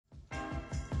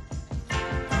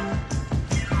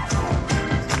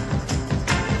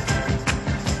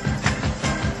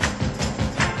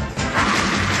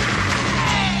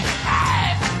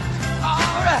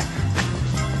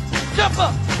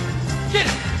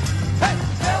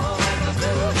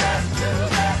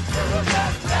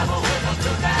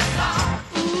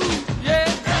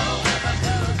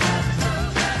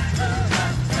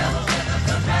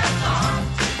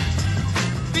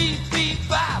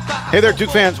Hey there, Duke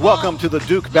fans. Welcome to the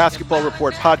Duke Basketball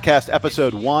Report podcast,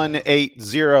 episode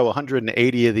 180.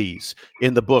 180 of these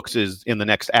in the books is in the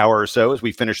next hour or so as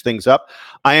we finish things up.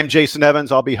 I am Jason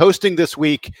Evans. I'll be hosting this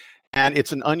week, and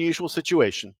it's an unusual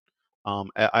situation.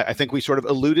 I think we sort of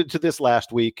alluded to this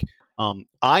last week.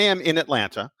 I am in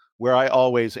Atlanta, where I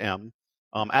always am.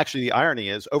 Actually, the irony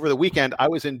is, over the weekend, I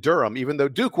was in Durham, even though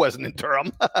Duke wasn't in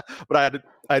Durham, but I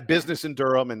had business in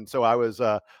Durham, and so I was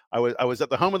at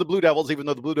the home of the Blue Devils, even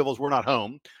though the Blue Devils were not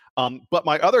home. But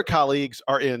my other colleagues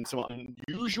are in some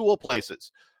unusual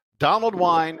places. Donald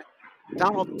Wine,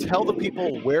 Donald, tell the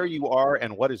people where you are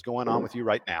and what is going on with you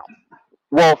right now.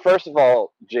 Well, first of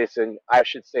all, Jason, I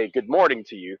should say good morning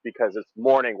to you because it's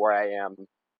morning where I am.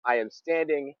 I am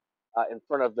standing in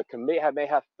front of the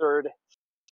Kamehameha III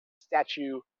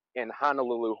statue in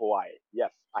Honolulu, Hawaii.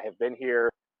 Yes, I have been here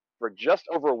for just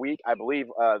over a week. I believe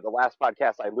the last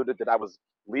podcast I alluded that I was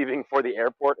leaving for the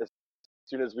airport as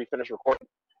soon as we finish recording,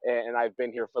 and I've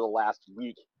been here for the last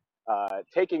week,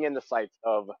 taking in the sights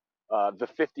of the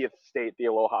 50th state, the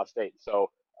Aloha State. So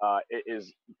it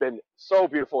has been so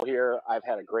beautiful here. I've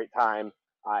had a great time.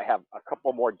 I have a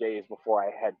couple more days before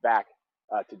I head back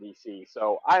to DC.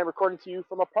 So I am recording to you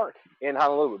from a park in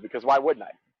Honolulu because why wouldn't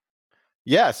I?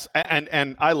 Yes,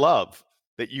 and I love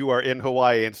that you are in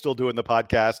Hawaii and still doing the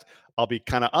podcast. I'll be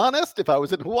kind of honest. If I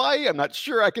was in Hawaii, I'm not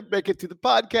sure I could make it to the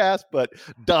podcast, but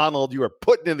Donald, you are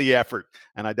putting in the effort,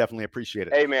 and I definitely appreciate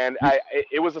it. Hey, man,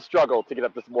 it was a struggle to get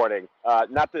up this morning.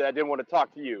 Not that I didn't want to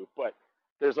talk to you, but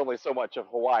there's only so much of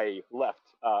Hawaii left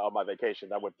on my vacation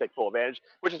that would take full advantage,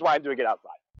 which is why I'm doing it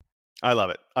outside. I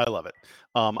love it. I love it.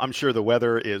 I'm sure the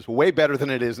weather is way better than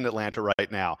it is in Atlanta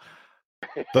right now.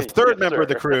 The third member of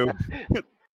the crew,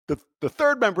 the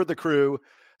third member of the crew,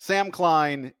 Sam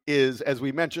Klein, is, as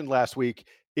we mentioned last week,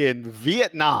 in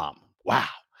Vietnam. Wow.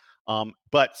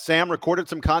 But Sam recorded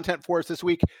some content for us this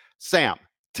week. Sam,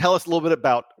 tell us a little bit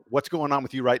about what's going on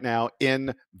with you right now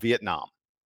in Vietnam.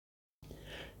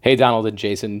 Hey, Donald and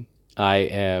Jason. I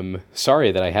am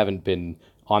sorry that I haven't been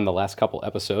on the last couple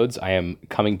episodes. I am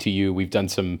coming to you. We've done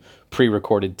some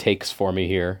pre-recorded takes for me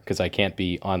here because I can't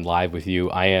be on live with you.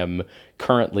 I am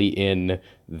currently in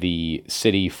the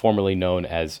city formerly known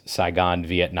as Saigon,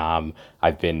 Vietnam.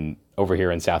 I've been over here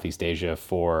in Southeast Asia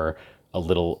for a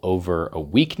little over a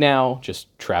week now,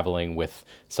 just traveling with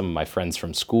some of my friends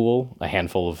from school, a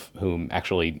handful of whom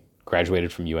actually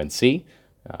graduated from UNC.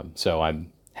 So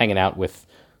I'm hanging out with,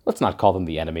 let's not call them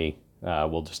the enemy.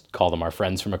 We'll just call them our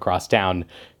friends from across town.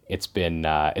 It's been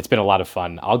a lot of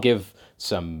fun. I'll give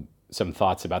some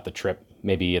thoughts about the trip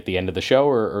maybe at the end of the show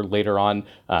or later on.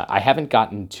 I haven't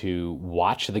gotten to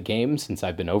watch the game since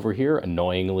I've been over here.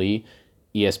 Annoyingly,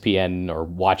 ESPN or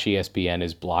Watch ESPN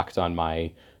is blocked on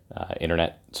my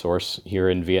internet source here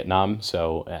in Vietnam.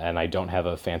 So, and I don't have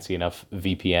a fancy enough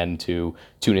VPN to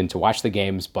tune in to watch the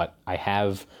games, but I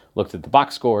have looked at the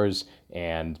box scores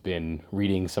and been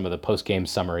reading some of the post-game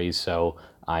summaries. So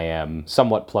I am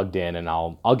somewhat plugged in, and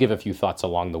I'll give a few thoughts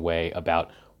along the way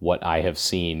about what I have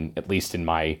seen, at least in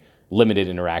my limited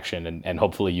interaction, and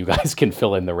hopefully you guys can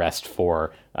fill in the rest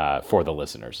for the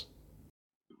listeners.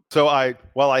 So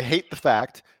while I hate the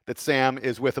fact that Sam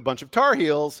is with a bunch of Tar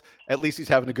Heels, at least he's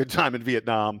having a good time in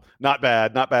Vietnam. Not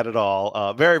bad at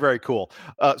all. Very, very cool.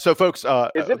 So, folks,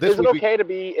 is it okay to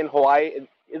be in Hawaii?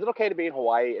 Is it okay to be in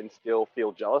Hawaii and still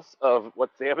feel jealous of what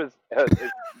Sam is doing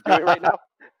right now?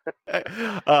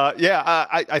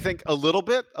 I think a little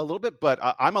bit, but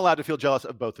I'm allowed to feel jealous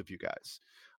of both of you guys.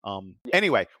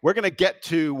 Anyway, we're going to get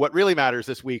to what really matters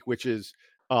this week, which is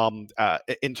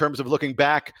in terms of looking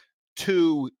back,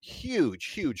 two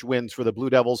huge wins for the Blue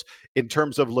Devils. In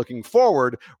terms of looking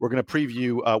forward, we're going to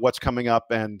preview what's coming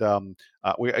up, and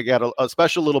we got a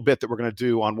special little bit that we're going to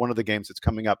do on one of the games that's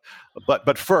coming up.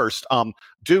 But first,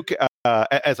 Duke,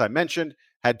 as I mentioned,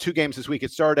 had two games this week. It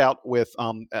started out with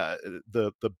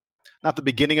not the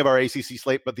beginning of our ACC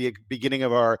slate, but the beginning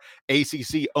of our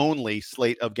ACC only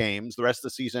slate of games. The rest of the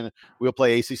season, we'll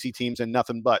play ACC teams and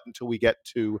nothing but until we get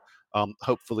to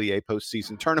hopefully a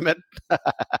postseason tournament.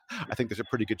 I think there's a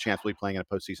pretty good chance we'll be playing in a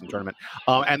postseason tournament.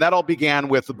 And that all began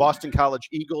with the Boston College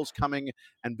Eagles coming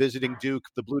and visiting Duke.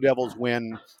 The Blue Devils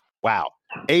win,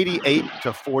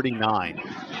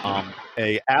 88-49.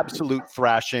 A absolute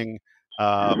thrashing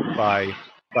by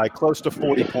close to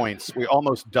 40 points. We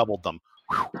almost doubled them.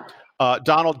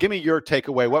 Donald, give me your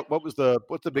takeaway. What's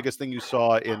the biggest thing you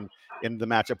saw in the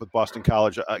matchup with Boston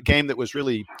College? A game that was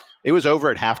really, it was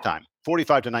over at halftime,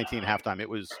 45-19 at halftime. It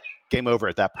was game over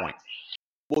at that point.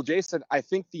 Well, Jason, I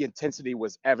think the intensity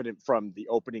was evident from the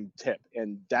opening tip,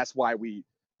 and that's why we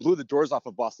blew the doors off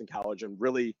of Boston College and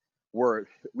really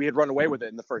we had run away with it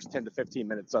in the first 10 to 15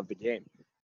 minutes of the game.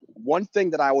 one thing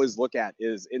that I always look at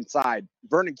is inside.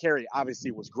 Vernon Carey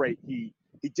obviously was great. He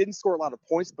didn't score a lot of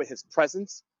points, but his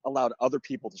presence allowed other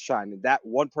people to shine. And that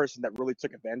one person that really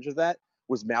took advantage of that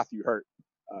was Matthew Hurt.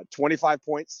 25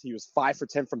 points. He was 5 for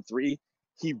 10 from 3.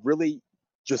 He really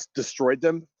just destroyed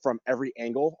them from every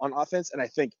angle on offense. And I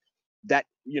think that,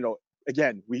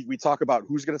 again, we talk about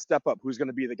who's going to step up, who's going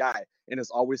to be the guy, and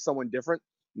it's always someone different.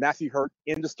 Matthew Hurt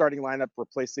in the starting lineup,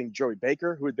 replacing Joey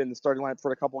Baker, who had been in the starting lineup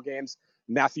for a couple of games.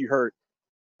 Matthew Hurt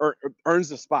earns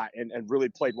the spot and really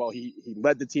played well. He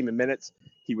led the team in minutes.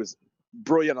 He was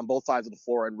brilliant on both sides of the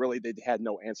floor, and really they had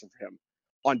no answer for him.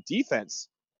 On defense,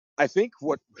 I think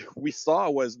what we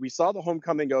saw the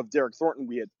homecoming of Derek Thornton.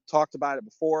 We had talked about it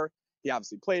before. He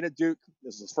obviously played at Duke.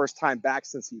 This was his first time back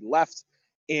since he left.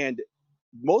 And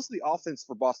most of the offense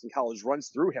for Boston College runs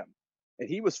through him. And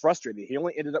he was frustrated. He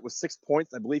only ended up with 6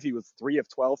 points. I believe he was 3 of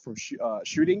 12 from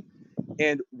shooting.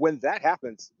 And when that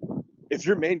happens, if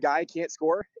your main guy can't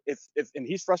score, and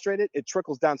he's frustrated, it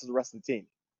trickles down to the rest of the team.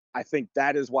 I think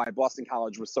that is why Boston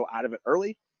College was so out of it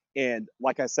early. And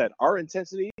like I said, our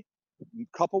intensity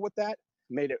coupled with that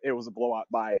made it was a blowout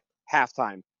by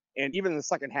halftime. And even in the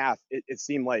second half, it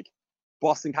seemed like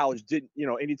Boston College didn't,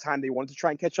 anytime they wanted to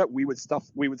try and catch up, we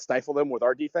would stifle them with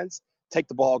our defense, take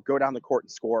the ball, go down the court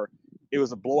and score. It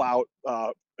was a blowout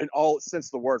in all sense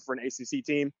of the word for an ACC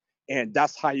team. And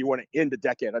that's how you want to end the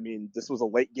decade. I mean, this was a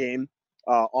late game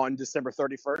on December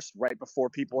 31st, right before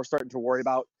people are starting to worry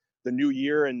about the new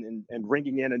year and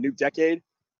ringing in a new decade.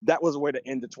 That was a way to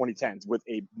end the 2010s with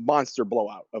a monster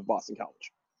blowout of Boston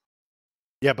College.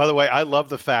 Yeah, by the way, I love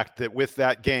the fact that with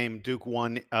that game, Duke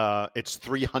won its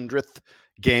 300th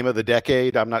game of the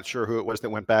decade. I'm not sure who it was that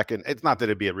went back, and it's not that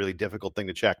it'd be a really difficult thing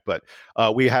to check, but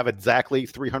we have exactly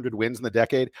 300 wins in the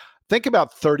decade. Think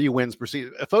about 30 wins per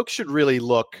season. Folks should really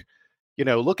look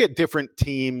at different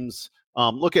teams.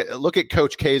 Look at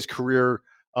Coach K's career,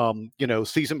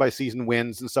 season by season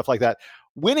wins and stuff like that.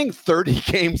 Winning 30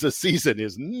 games a season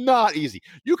is not easy.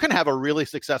 You can have a really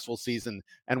successful season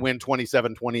and win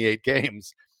 27, 28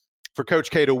 games. For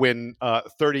Coach K to win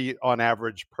 30 on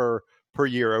average per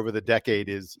year over the decade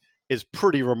is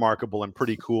pretty remarkable and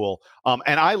pretty cool.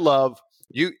 And I love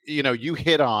you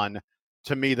hit on,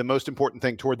 to me, the most important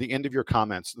thing toward the end of your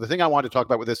comments. The thing I wanted to talk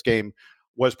about with this game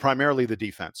was primarily the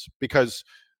defense, because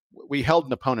we held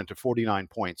an opponent to 49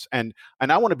 points. And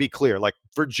I want to be clear, like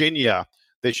Virginia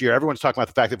this year, everyone's talking about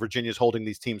the fact that Virginia is holding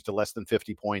these teams to less than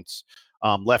 50 points,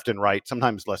 left and right,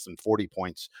 sometimes less than 40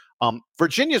 points.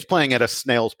 Virginia's playing at a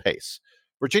snail's pace.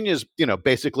 Virginia's,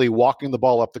 basically walking the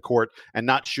ball up the court and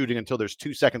not shooting until there's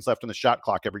 2 seconds left on the shot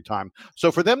clock every time.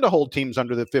 So for them to hold teams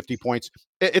under the 50 points,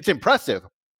 it's impressive.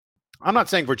 I'm not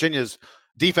saying Virginia's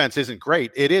defense isn't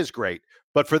great. It is great.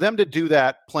 But for them to do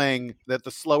that playing at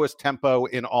the slowest tempo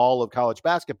in all of college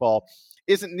basketball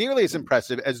isn't nearly as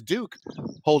impressive as Duke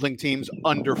holding teams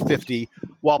under 50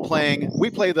 while we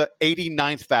play the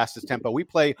 89th fastest tempo. We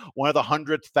play one of the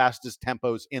 100th fastest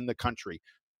tempos in the country.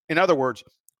 In other words,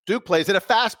 Duke plays at a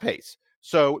fast pace.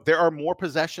 So there are more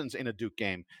possessions in a Duke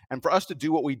game. And for us to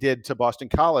do what we did to Boston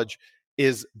College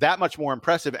is that much more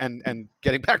impressive. And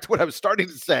getting back to what I was starting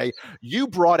to say, you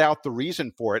brought out the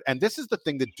reason for it. And this is the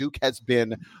thing that Duke has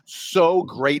been so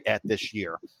great at this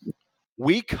year.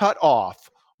 We cut off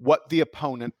what the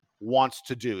opponent wants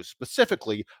to do.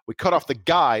 Specifically, we cut off the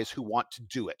guys who want to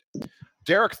do it.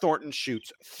 Derek Thornton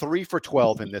shoots 3 for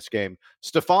 12 in this game.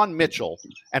 Stephon Mitchell,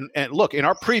 and look, in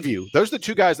our preview, those are the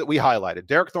two guys that we highlighted,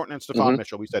 Derek Thornton and Stephon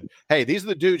Mitchell. We said, hey, these are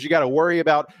the dudes you got to worry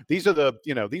about. These are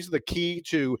the key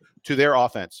to their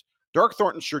offense. Derek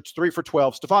Thornton shoots 3 for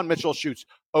 12. Stephon Mitchell shoots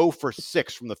 0 for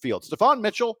 6 from the field. Stephon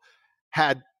Mitchell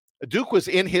Duke was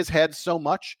in his head so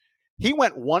much, he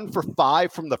went 1 for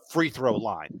 5 from the free throw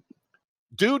line.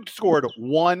 Dude scored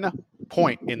 1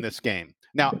 point in this game.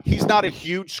 Now, he's not a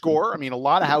huge scorer. I mean, a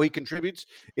lot of how he contributes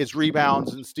is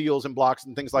rebounds and steals and blocks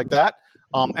and things like that.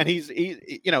 And he's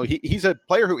a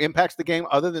player who impacts the game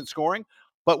other than scoring.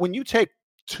 But when you take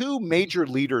two major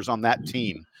leaders on that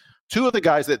team, two of the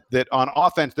guys that on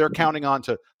offense they're counting on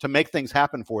to make things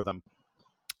happen for them,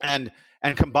 and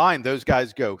combined, those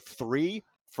guys go 3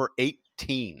 for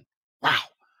 18. Wow.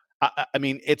 I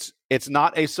mean, it's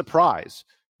not a surprise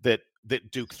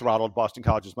that Duke throttled Boston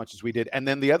College as much as we did. And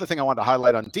then the other thing I wanted to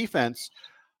highlight on defense,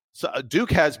 so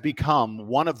Duke has become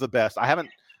one of the best. I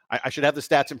should have the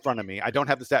stats in front of me. I don't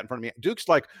have the stat in front of me. Duke's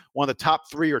like one of the top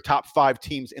 3 or top 5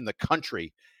 teams in the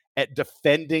country at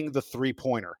defending the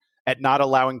three-pointer, at not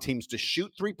allowing teams to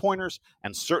shoot three-pointers,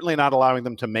 and certainly not allowing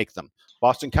them to make them.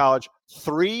 Boston College,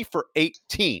 3 for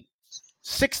 18,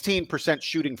 16%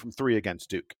 shooting from 3 against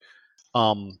Duke.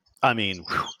 I mean,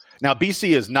 now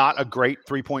BC is not a great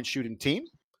three-point shooting team,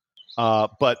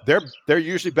 but they're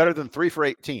usually better than 3 for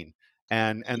 18.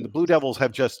 And the Blue Devils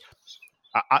have just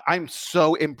I'm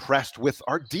so impressed with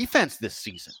our defense this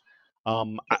season.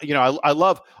 I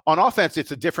love on offense.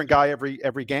 It's a different guy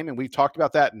every game, and we've talked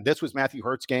about that. And this was Matthew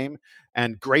Hurt's game,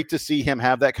 and great to see him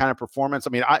have that kind of performance.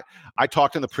 I mean, I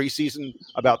talked in the preseason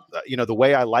about the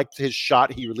way I liked his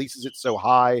shot. He releases it so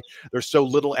high. There's so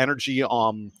little energy,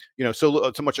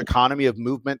 so much economy of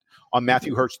movement on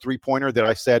Matthew Hurt's 3-pointer that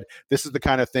I said this is the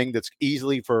kind of thing that's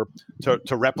easily to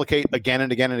replicate again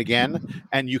and again and again.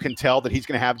 And you can tell that he's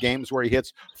going to have games where he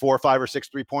hits 4 or 5 or 6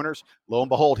 3-pointers. Lo and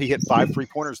behold, he hit 5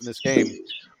 3-pointers in this game.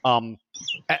 And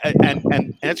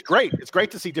it's great. It's great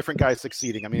to see different guys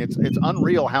succeeding. I mean, it's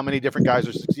unreal how many different guys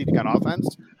are succeeding on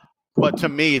offense. But to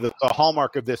me, the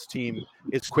hallmark of this team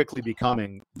is quickly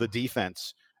becoming the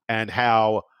defense and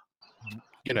how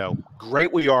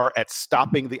great we are at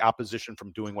stopping the opposition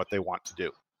from doing what they want to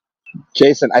do.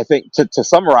 Jason, I think to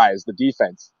summarize the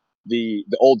defense, the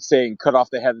old saying, cut off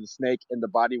the head of the snake and the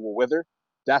body will wither.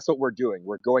 That's what we're doing.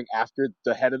 We're going after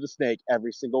the head of the snake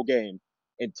every single game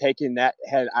and taking that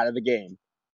head out of the game,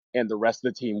 and the rest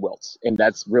of the team wilts. And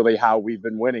that's really how we've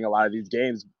been winning a lot of these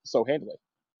games so handily.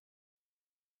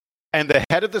 And the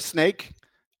head of the snake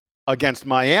against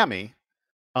Miami,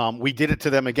 we did it to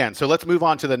them again. So let's move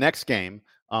on to the next game.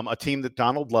 A team that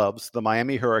Donald loves, the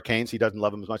Miami Hurricanes. He doesn't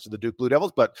love them as much as the Duke Blue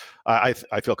Devils, but I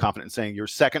feel confident in saying your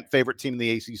second favorite team in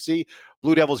the ACC.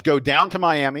 Blue Devils go down to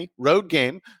Miami, road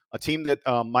game, a team that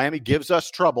Miami gives us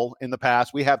trouble in the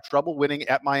past. We have trouble winning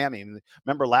at Miami. And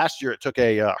remember, last year it took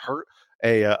a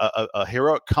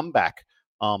heroic comeback.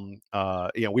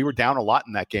 We were down a lot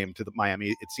in that game to the Miami.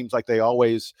 It seems like they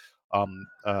always,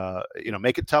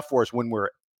 make it tough for us when we're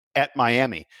at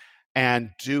Miami.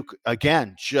 And Duke,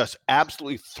 again, just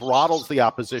absolutely throttles the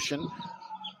opposition,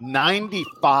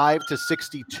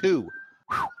 95-62.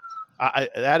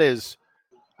 That is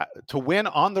to win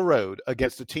on the road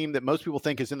against a team that most people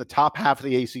think is in the top half of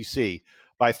the ACC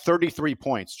by 33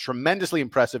 points. Tremendously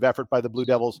impressive effort by the Blue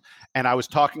Devils. And I was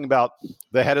talking about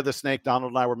the head of the snake.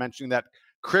 Donald and I were mentioning that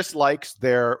Chris Likes,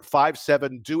 their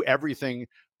 5'7", do-everything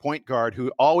point guard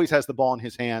who always has the ball in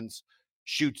his hands,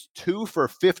 shoots 2 for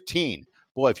 15.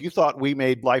 Boy, if you thought we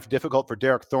made life difficult for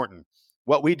Derek Thornton,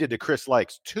 what we did to Chris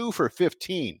Likes, 2 for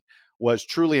 15, was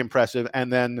truly impressive.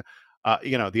 And then,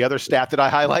 the other stat that I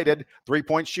highlighted,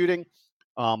 3-point shooting.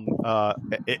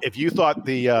 If you thought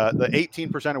the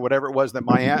 18% or whatever it was that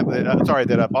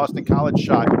Boston College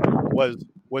shot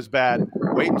was bad,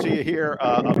 wait until you hear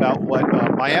about what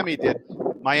Miami did.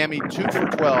 Miami 2 for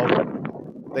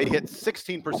 12. They hit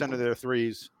 16% of their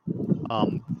threes.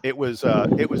 It was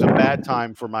a bad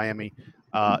time for Miami.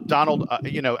 Donald,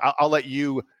 I'll let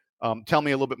you tell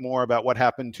me a little bit more about what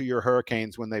happened to your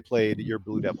Hurricanes when they played your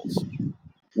Blue Devils.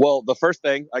 Well, the first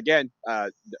thing, again,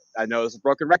 I know it's a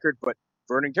broken record, but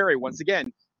Vernon Carey, once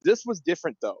again, this was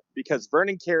different, though, because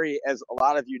Vernon Carey, as a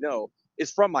lot of you know,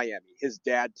 is from Miami. His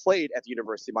dad played at the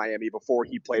University of Miami before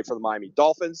he played for the Miami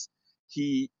Dolphins.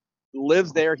 He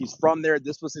lives there. He's from there.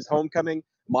 This was his homecoming.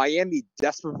 Miami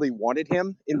desperately wanted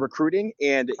him in recruiting,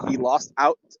 and they lost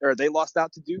out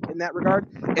to Duke in that regard.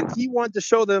 And he wanted to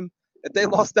show them that they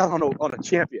lost out on a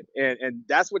champion. And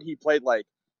that's what he played like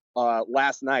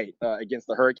last night against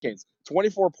the Hurricanes.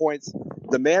 24 points.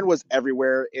 The man was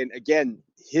everywhere. And again,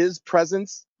 his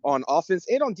presence on offense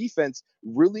and on defense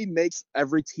really makes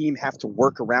every team have to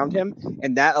work around him.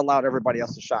 And that allowed everybody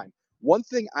else to shine. One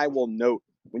thing I will note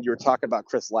when you were talking about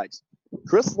Chris Likes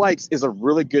is a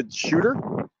really good shooter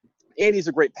and he's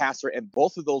a great passer. And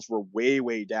both of those were way,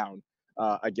 way down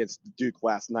against Duke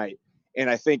last night. And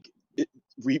I think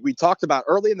we talked about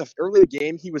early in the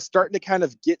game, he was starting to kind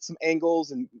of get some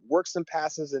angles and work some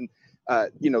passes. And,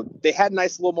 they had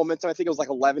nice little momentum. I think it was like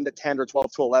 11-10 or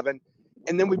 12-11.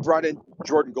 And then we brought in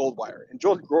Jordan Goldwire. And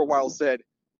Jordan Goldwire said,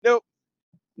 nope,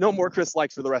 no more Chris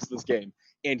Likes for the rest of this game.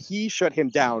 And he shut him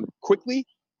down quickly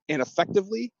and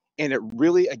effectively. And it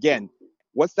really, again,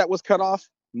 once that was cut off,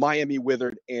 Miami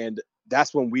withered. And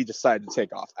that's when we decided to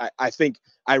take off. I think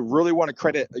I really want to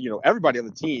credit, everybody on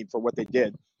the team for what they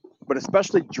did, but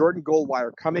especially Jordan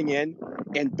Goldwire coming in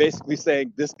and basically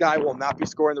saying this guy will not be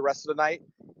scoring the rest of the night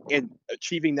and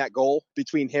achieving that goal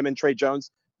between him and Trey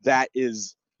Jones. That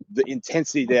is the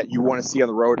intensity that you want to see on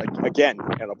the road again,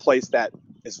 in a place that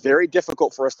is very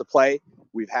difficult for us to play.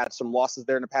 We've had some losses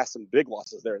there in the past, some big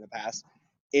losses there in the past.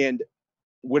 And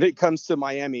when it comes to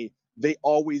Miami, they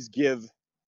always give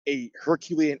a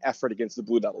Herculean effort against the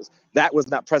Blue Devils. That was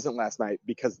not present last night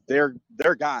because their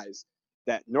guys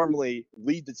that normally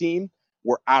lead the team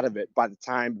were out of it by the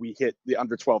time we hit the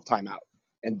under 12 timeout.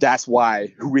 And that's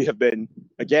why we have been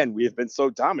so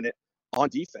dominant on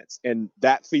defense, and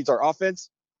that feeds our offense.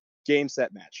 Game,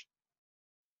 set, match.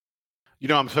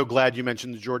 I'm so glad you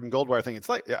mentioned the Jordan Goldwire thing. It's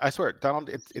like, I swear, Donald,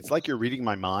 it's like you're reading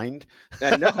my mind.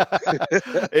 I know.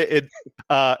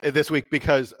 This week,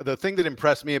 because the thing that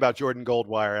impressed me about Jordan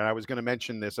Goldwire, and I was going to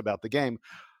mention this about the game,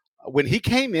 when he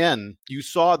came in, you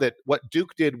saw that what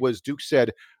Duke did was Duke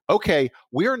said, okay,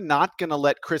 we're not going to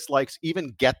let Chris Lykes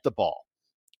even get the ball.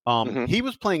 He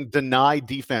was playing deny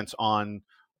defense on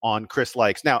Chris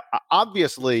Lykes. Now,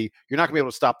 obviously, you're not going to be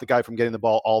able to stop the guy from getting the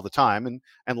ball all the time. And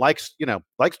Lykes,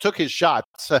 Lykes took his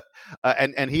shots,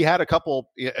 and he had a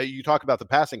couple. You talk about the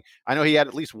passing. I know he had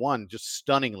at least one just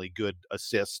stunningly good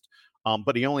assist,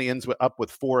 but he only ends up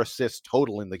with 4 assists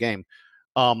total in the game.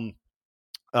 By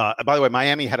the way,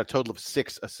 Miami had a total of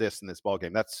 6 assists in this ball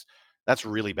game. That's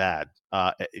really bad.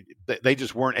 They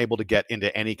just weren't able to get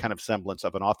into any kind of semblance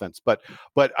of an offense. But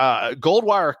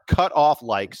Goldwire cut off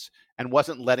Lykes and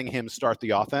wasn't letting him start the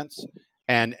offense.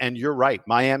 And you're right.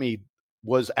 Miami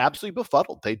was absolutely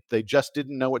befuddled. They just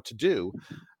didn't know what to do.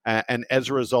 And as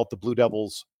a result, the Blue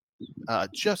Devils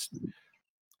just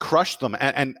crushed them.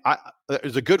 And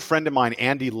there's a good friend of mine,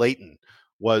 Andy Layton,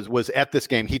 was at this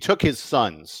game. He took his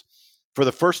sons. For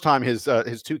the first time, his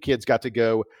 2 kids got to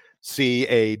go see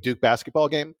a Duke basketball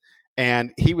game,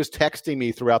 and he was texting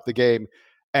me throughout the game,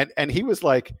 and he was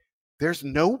like, "There's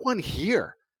no one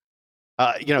here."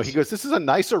 He goes, "This is a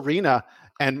nice arena,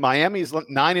 and Miami's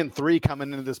 9-3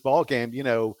 coming into this ball game.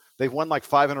 They've won like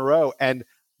 5 in a row, and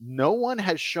no one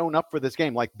has shown up for this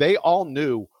game. Like, they all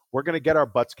knew we're going to get our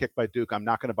butts kicked by Duke. I'm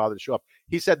not going to bother to show up."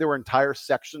 He said there were entire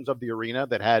sections of the arena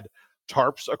that had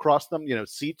tarps across them,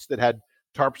 seats that had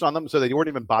tarps on them, so they weren't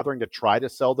even bothering to try to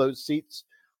sell those seats.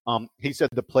 He said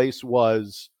the place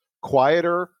was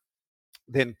quieter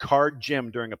than Card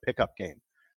Gym during a pickup game.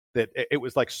 That it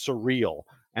was like surreal,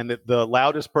 and that the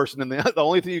loudest person the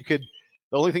only thing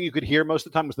you could hear most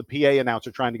of the time was the PA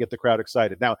announcer trying to get the crowd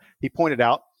excited. Now, he pointed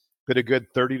out that a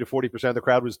good 30 to 40% of the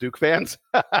crowd was Duke fans.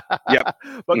 Yep.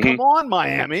 But come on,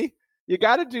 Miami, you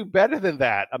got to do better than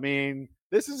that. I mean,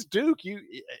 this is Duke. You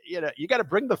got to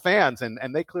bring the fans,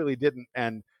 and they clearly didn't.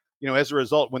 And as a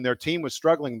result, when their team was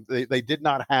struggling, they did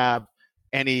not have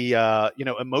any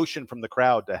emotion from the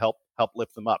crowd to help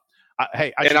lift them up.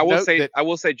 I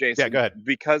will say, Jason, yeah, go ahead.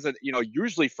 Because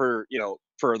usually for the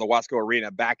Wasco Arena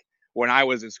back when I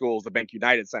was in school, was the Bank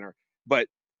United Center, but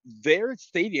their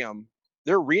stadium,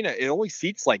 their arena, it only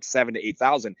seats like 7,000 to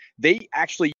 8,000. They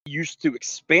actually used to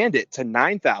expand it to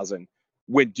 9,000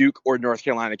 when Duke or North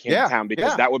Carolina came to town,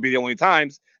 because that would be the only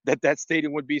times that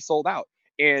stadium would be sold out.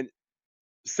 And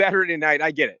Saturday night, I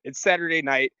get it. It's Saturday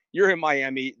night. You're in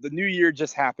Miami. The new year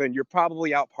just happened. You're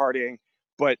probably out partying,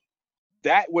 but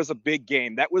that was a big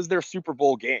game. That was their Super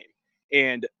Bowl game.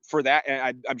 And for that,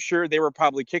 and I'm sure they were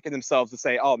probably kicking themselves to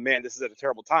say, oh man, this is at a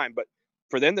terrible time. But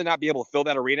for them to not be able to fill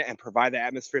that arena and provide the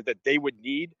atmosphere that they would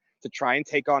need to try and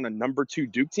take on a number 2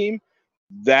 Duke team,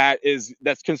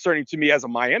 that's concerning to me as a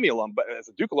Miami alum, but as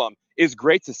a Duke alum, is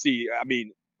great to see. I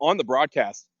mean, on the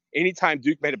broadcast, anytime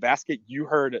Duke made a basket, you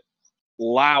heard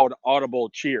loud, audible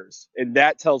cheers. And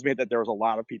that tells me that there was a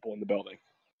lot of people in the building.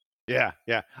 Yeah.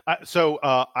 So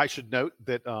I should note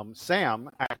that Sam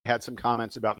had some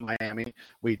comments about Miami.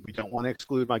 We don't want to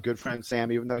exclude my good friend Sam,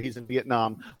 even though he's in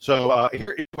Vietnam. So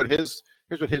here's what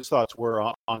his thoughts were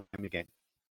on the game.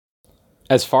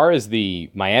 As far as the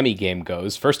Miami game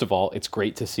goes, first of all, it's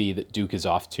great to see that Duke is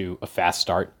off to a fast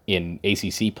start in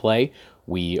ACC play.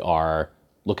 We are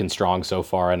looking strong so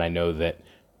far, and I know that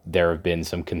there have been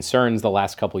some concerns the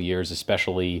last couple of years,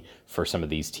 especially for some of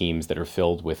these teams that are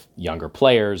filled with younger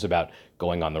players, about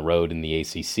going on the road in the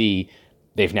ACC.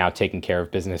 They've now taken care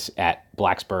of business at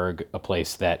Blacksburg, a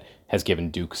place that has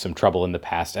given Duke some trouble in the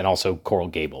past, and also Coral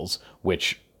Gables,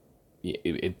 which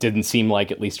it didn't seem like,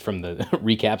 at least from the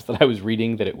recaps that I was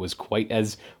reading, that it was quite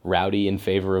as rowdy in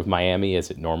favor of Miami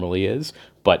as it normally is.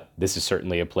 But this is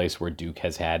certainly a place where Duke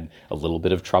has had a little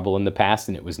bit of trouble in the past,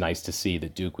 and it was nice to see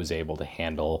that Duke was able to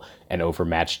handle an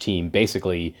overmatched team,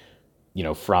 basically,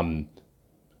 from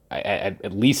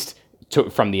at least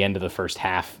from the end of the first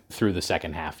half through the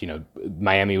second half.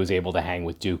 Miami was able to hang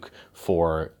with Duke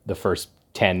for the first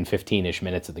 10, 15-ish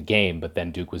minutes of the game, but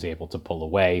then Duke was able to pull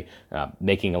away,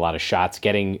 making a lot of shots,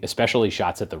 getting especially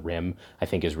shots at the rim, I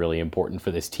think is really important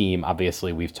for this team.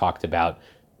 Obviously, we've talked about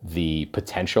the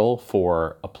potential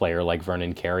for a player like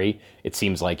Vernon Carey. It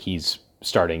seems like he's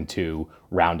starting to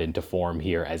round into form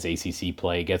here as ACC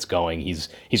play gets going. He's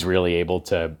really able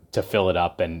to fill it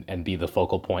up and be the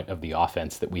focal point of the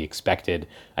offense that we expected.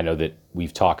 I know that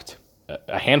we've talked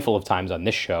a handful of times on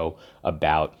this show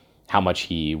about how much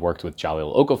he worked with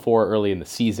Jalil Okafor early in the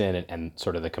season and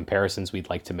sort of the comparisons we'd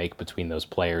like to make between those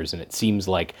players. And it seems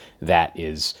like that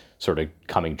is sort of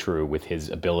coming true with his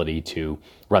ability to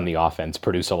run the offense,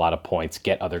 produce a lot of points,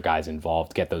 get other guys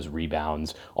involved, get those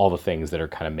rebounds, all the things that are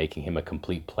kind of making him a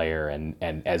complete player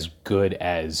and as good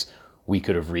as we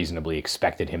could have reasonably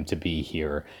expected him to be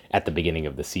here at the beginning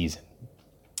of the season.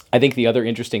 I think the other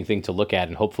interesting thing to look at,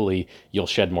 and hopefully you'll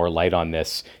shed more light on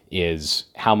this, is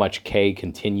how much K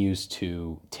continues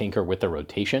to tinker with the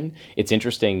rotation. It's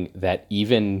interesting that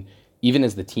even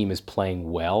as the team is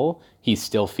playing well, he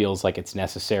still feels like it's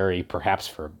necessary, perhaps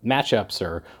for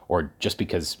matchups or just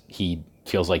because he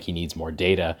feels like he needs more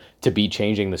data, to be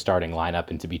changing the starting lineup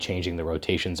and to be changing the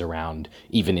rotations around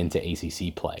even into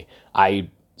ACC play. I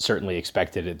certainly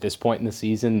expected at this point in the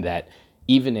season that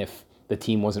even if the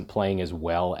team wasn't playing as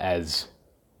well as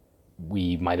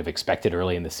we might have expected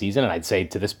early in the season, and I'd say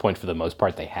to this point, for the most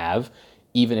part, they have,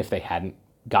 even if they hadn't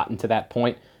gotten to that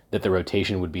point, that the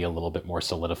rotation would be a little bit more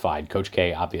solidified. Coach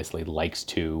K obviously likes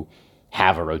to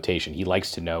have a rotation. He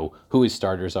likes to know who his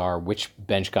starters are, which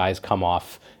bench guys come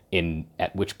off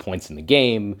at which points in the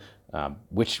game,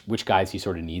 which guys he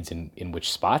sort of needs in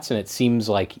which spots. And it seems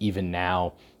like even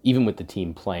now, even with the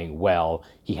team playing well,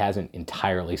 he hasn't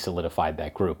entirely solidified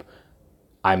that group.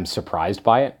 I'm surprised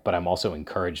by it, but I'm also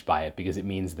encouraged by it because it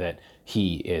means that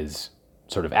he is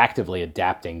sort of actively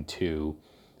adapting to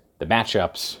the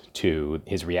matchups, to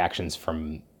his reactions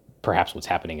from perhaps what's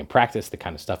happening in practice, the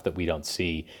kind of stuff that we don't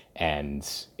see. And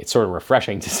it's sort of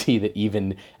refreshing to see that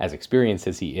even as experienced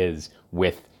as he is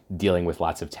with dealing with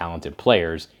lots of talented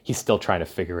players, he's still trying to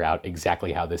figure out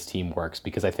exactly how this team works.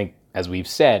 Because I think, as we've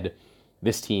said,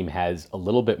 this team has a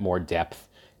little bit more depth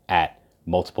at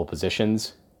multiple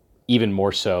positions, even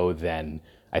more so than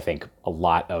I think a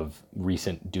lot of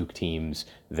recent Duke teams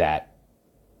that,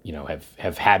 you know,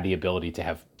 have had the ability to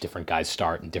have different guys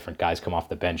start and different guys come off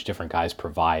the bench, different guys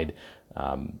provide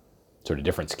sort of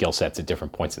different skill sets at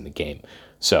different points in the game.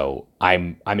 So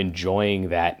I'm enjoying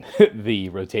that the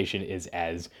rotation is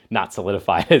as not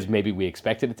solidified as maybe we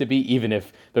expected it to be, even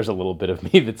if there's a little bit of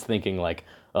me that's thinking like,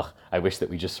 ugh, I wish that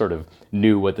we just sort of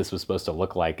knew what this was supposed to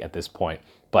look like at this point.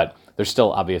 But there's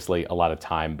still obviously a lot of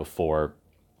time before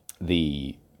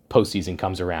the postseason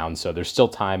comes around. So there's still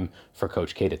time for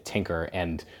Coach K to tinker.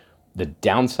 And the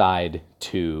downside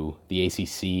to the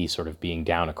ACC sort of being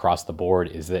down across the board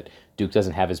is that Duke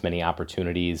doesn't have as many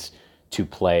opportunities to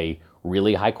play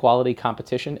really high quality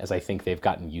competition as I think they've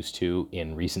gotten used to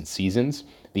in recent seasons.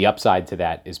 The upside to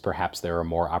that is perhaps there are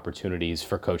more opportunities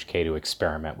for Coach K to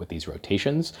experiment with these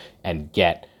rotations and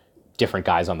get different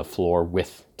guys on the floor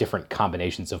with different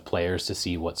combinations of players to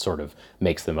see what sort of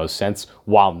makes the most sense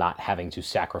while not having to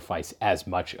sacrifice as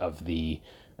much of the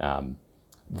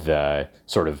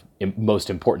sort of most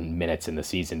important minutes in the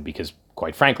season because,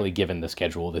 quite frankly, given the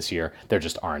schedule this year, there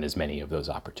just aren't as many of those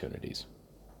opportunities.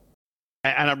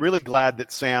 And I'm really glad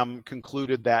that Sam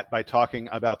concluded that by talking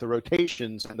about the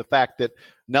rotations and the fact that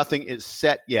nothing is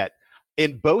set yet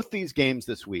in both these games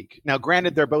this week. Now,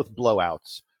 granted, they're both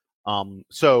blowouts.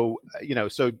 So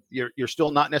you're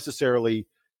still not necessarily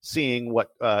seeing what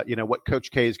Coach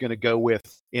K is going to go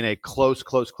with in a close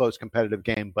competitive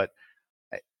game. But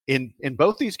in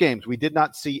both these games, we did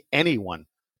not see anyone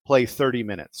play 30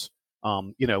 minutes.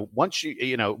 Once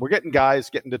we're getting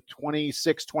guys getting to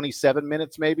 26, 27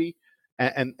 minutes maybe.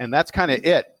 And that's kind of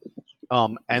it.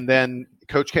 And then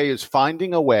Coach K is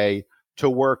finding a way to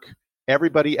work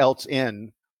everybody else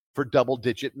in for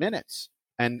double-digit minutes.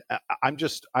 And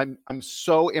I'm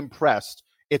so impressed.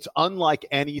 It's unlike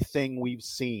anything we've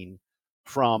seen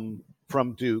from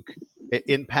Duke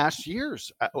in past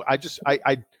years. I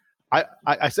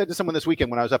said to someone this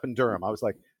weekend when I was up in Durham, I was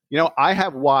like, I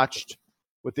have watched,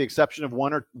 with the exception of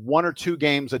one or two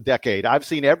games a decade, I've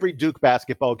seen every Duke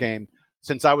basketball game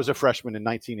since I was a freshman in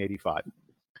 1985.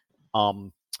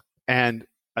 And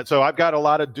so I've got a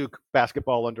lot of Duke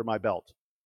basketball under my belt.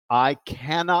 I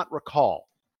cannot recall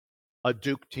a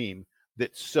Duke team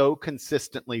that so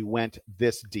consistently went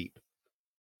this deep.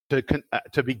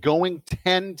 To be going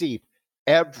 10 deep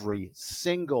every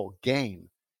single game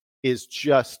is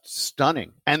just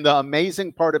stunning. And the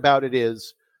amazing part about it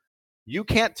is you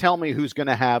can't tell me who's going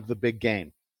to have the big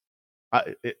game.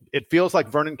 It feels like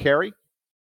Vernon Carey.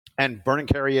 And Vernon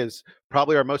Carey is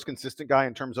probably our most consistent guy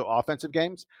in terms of offensive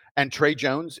games. And Trey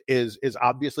Jones is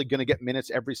obviously going to get minutes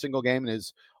every single game and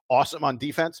is awesome on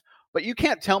defense. But you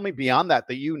can't tell me beyond that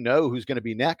you know who's going to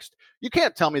be next. You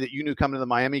can't tell me that you knew coming to the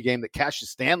Miami game that Cassius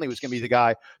Stanley was going to be the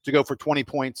guy to go for 20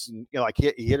 points. And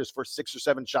he hit his first 6 or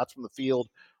 7 shots from the field.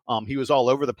 He was all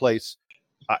over the place.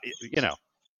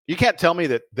 You can't tell me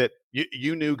that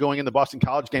you knew going in the Boston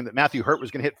College game that Matthew Hurt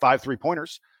was going to hit 5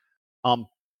 3-pointers.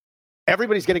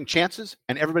 Everybody's getting chances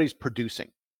and everybody's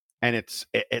producing. And it's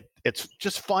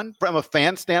just fun from a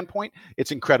fan standpoint.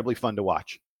 It's incredibly fun to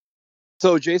watch.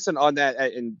 So, Jason, on that,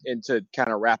 and to kind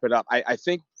of wrap it up, I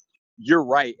think you're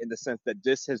right in the sense that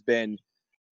this has been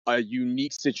a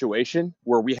unique situation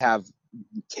where we have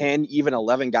 10, even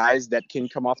 11 guys that can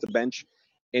come off the bench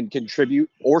and contribute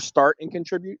or start and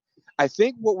contribute. I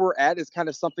think what we're at is kind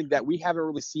of something that we haven't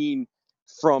really seen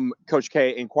from Coach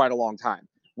K in quite a long time.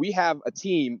 We have a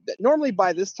team that normally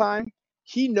by this time,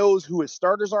 he knows who his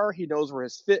starters are. He knows where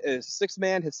his sixth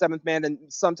man, his seventh man, and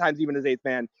sometimes even his eighth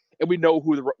man. And we know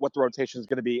what the rotation is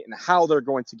going to be and how they're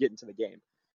going to get into the game.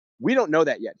 We don't know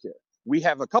that yet here. We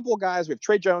have a couple of guys. We have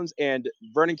Trey Jones and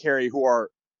Vernon Carey, who are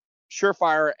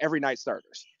surefire every night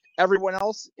starters. Everyone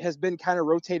else has been kind of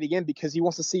rotating in because he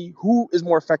wants to see who is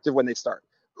more effective when they start,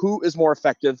 who is more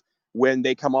effective when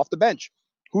they come off the bench,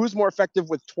 who's more effective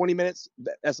with 20 minutes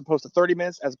as opposed to 30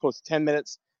 minutes, as opposed to 10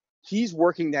 minutes. He's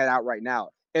working that out right now.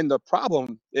 And the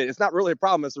problem, it's not really a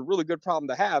problem, it's a really good problem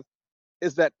to have,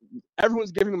 is that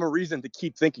everyone's giving him a reason to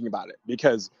keep thinking about it.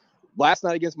 Because last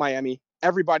night against Miami,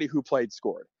 everybody who played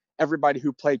scored. Everybody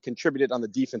who played contributed on the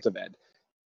defensive end.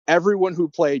 Everyone who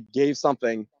played gave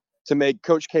something to make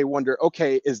Coach K wonder,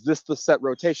 okay, is this the set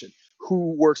rotation?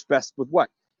 Who works best with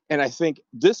what? And I think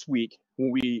this week,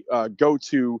 when we go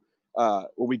to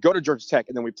Georgia Tech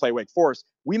and then we play Wake Forest,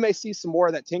 we may see some more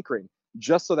of that tinkering,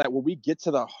 just so that when we get to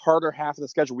the harder half of the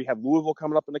schedule, we have Louisville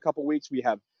coming up in a couple of weeks. We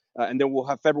have, and then we'll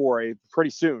have February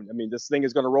pretty soon. I mean, this thing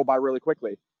is going to roll by really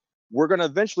quickly. We're going to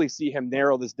eventually see him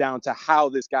narrow this down to how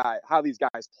these guys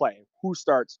play, who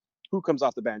starts, who comes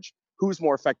off the bench, who's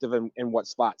more effective in what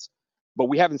spots. But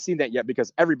we haven't seen that yet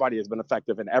because everybody has been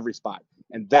effective in every spot.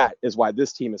 And that is why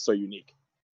this team is so unique.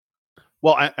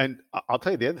 Well, and I'll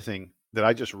tell you the other thing that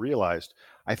I just realized.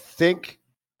 I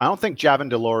don't think Javin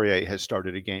DeLaurier has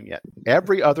started a game yet.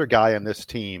 Every other guy on this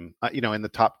team, in the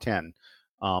top 10,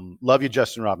 love you,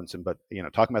 Justin Robinson, but,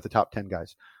 talking about the top 10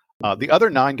 guys, the other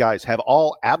 9 guys have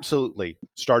all absolutely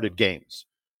started games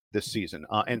this season.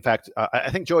 In fact,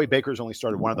 I think Joey Baker's only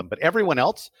started one of them, but everyone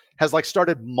else has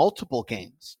started multiple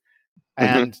games.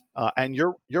 And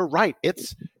you're right.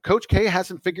 It's Coach K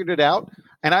hasn't figured it out.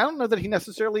 And I don't know that he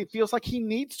necessarily feels like he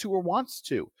needs to or wants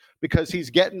to, because he's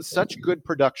getting such good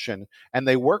production and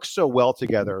they work so well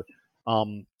together.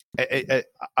 I'll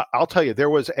tell you, there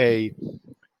was a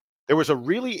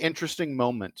really interesting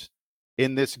moment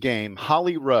in this game.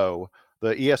 Holly Rowe,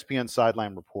 the ESPN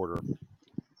sideline reporter,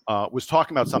 was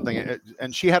talking about something,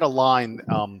 and she had a line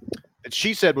that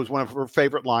she said was one of her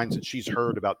favorite lines that she's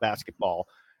heard about basketball.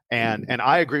 And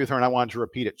I agree with her, and I wanted to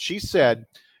repeat it. She said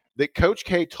that Coach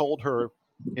K told her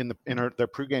in their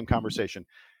pregame conversation,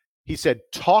 he said,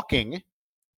 talking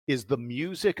is the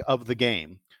music of the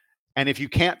game. And if you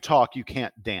can't talk, you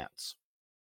can't dance,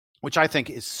 which I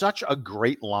think is such a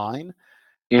great line.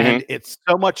 Mm-hmm. And it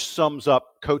so much sums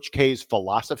up Coach K's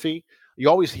philosophy. You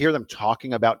always hear them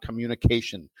talking about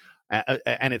communication,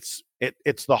 and it's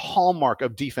the hallmark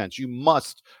of defense. You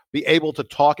must be able to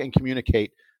talk and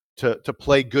communicate to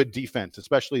play good defense,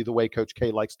 especially the way Coach K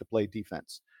likes to play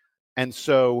defense. And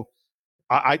so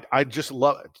I just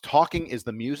love talking is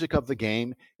the music of the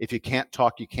game. If you can't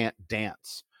talk, you can't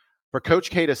dance. For Coach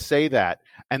K to say that,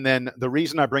 and then the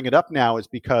reason I bring it up now is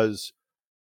because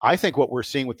I think what we're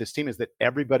seeing with this team is that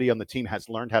everybody on the team has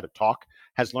learned how to talk,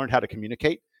 has learned how to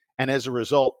communicate. And as a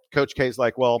result, Coach K is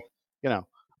like, well,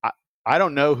 I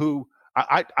don't know who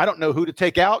I don't know who to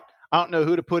take out. I don't know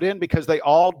who to put in because they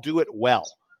all do it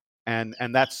well. And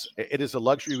it is a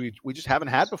luxury we just haven't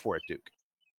had before at Duke.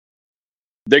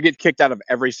 They get kicked out of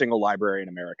every single library in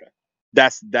America.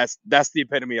 That's the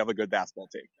epitome of a good basketball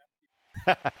team.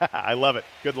 I love it.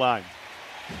 Good line.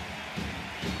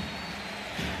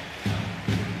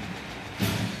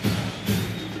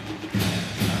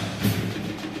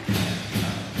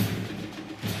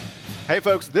 Hey,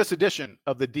 folks, this edition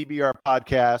of the DBR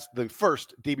podcast, the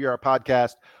first DBR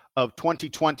podcast of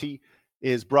 2020,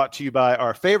 is brought to you by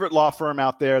our favorite law firm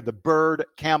out there, the Byrd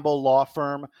Campbell Law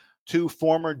Firm, 2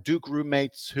 former Duke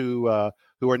roommates who are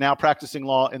now practicing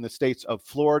law in the states of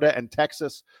Florida and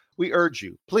Texas. We urge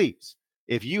you, please,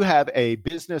 if you have a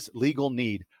business legal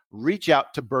need, reach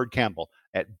out to Byrd Campbell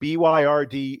at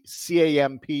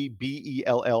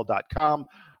BYRDCAMPBELL.com.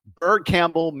 Byrd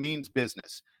Campbell means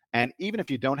business. And even if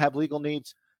you don't have legal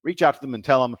needs, reach out to them and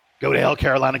tell them, go to hell,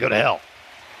 Carolina, go to hell.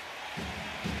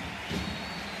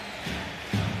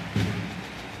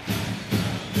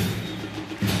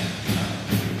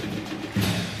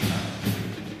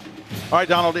 All right,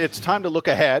 Donald, it's time to look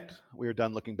ahead. We are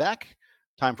done looking back.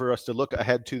 time for us to look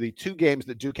ahead to the two games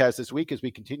that Duke has this week as we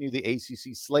continue the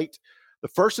ACC slate. The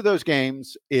first of those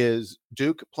games is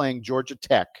Duke playing Georgia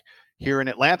Tech here in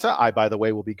Atlanta. I, by the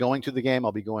way, will be going to the game.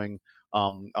 I'll be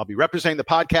representing the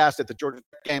podcast at the Georgia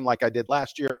Tech game like I did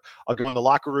last year. I'll go in the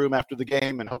locker room after the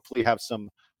game and hopefully have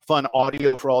some fun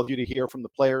audio for all of you to hear from the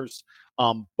players.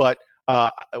 But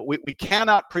we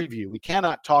cannot preview. We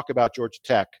cannot talk about Georgia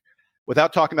Tech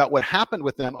without talking about what happened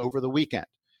with them over the weekend,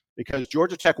 because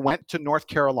Georgia Tech went to North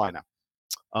Carolina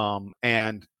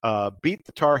and beat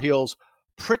the Tar Heels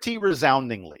pretty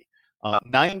resoundingly.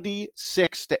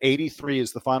 96-83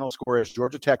 is the final score as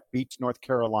Georgia Tech beats North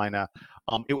Carolina.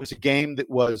 It was a game that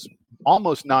was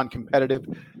almost non-competitive.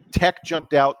 Tech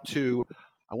jumped out to,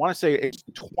 I want to say it's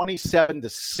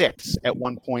 27-6 at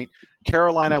one point.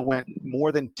 Carolina went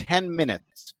more than 10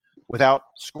 minutes without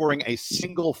scoring a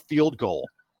single field goal.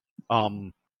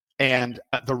 And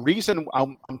the reason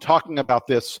I'm talking about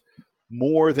this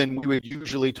more than we would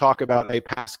usually talk about a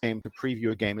pass game to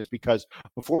preview a game is because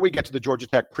before we get to the Georgia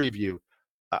Tech preview,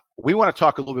 we want to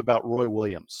talk a little bit about Roy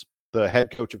Williams, the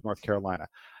head coach of North Carolina.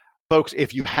 Folks,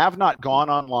 if you have not gone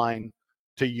online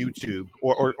to YouTube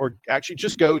or actually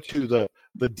just go to the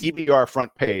DBR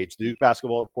front page, the Duke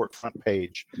Basketball Report front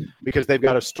page, because they've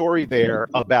got a story there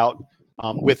about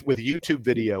with YouTube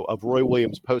video of Roy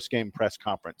Williams' post-game press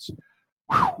conference.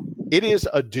 It is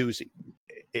a doozy.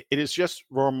 It is just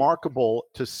remarkable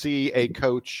to see a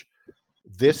coach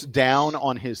this down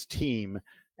on his team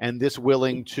and this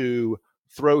willing to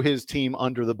throw his team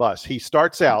under the bus. He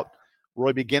starts out,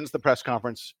 Roy begins the press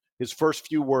conference. His first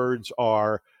few words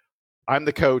are, "I'm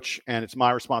the coach and it's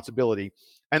my responsibility."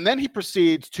 And then he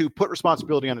proceeds to put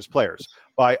responsibility on his players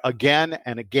by again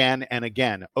and again and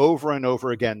again, over and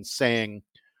over again saying,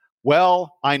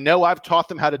 "Well, I know I've taught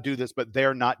them how to do this, but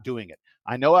they're not doing it.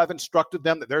 I know I've instructed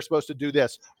them that they're supposed to do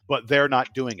this, but they're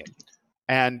not doing it."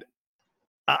 And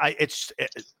it's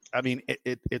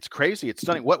crazy. It's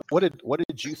stunning. What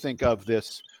did you think of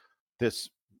this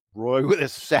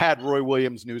sad Roy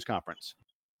Williams news conference?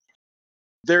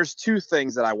 There's two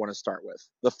things that I want to start with.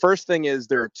 The first thing is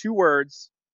there are two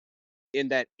words in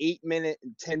that 8-minute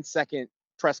and 10-second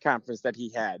press conference that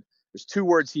he had. There's two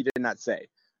words he did not say.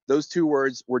 Those two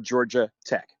words were Georgia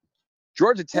Tech.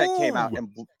 Georgia Tech came out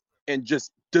and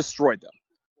just destroyed them.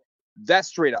 That's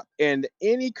straight up. And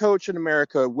any coach in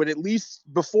America would, at least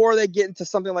before they get into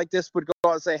something like this, would go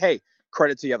out and say, "Hey,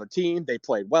 credit to the other team. They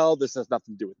played well. This has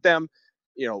nothing to do with them.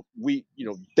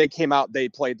 They came out, they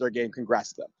played their game.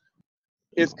 Congrats to them."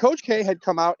 If Coach K had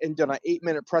come out and done an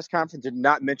 8-minute press conference and did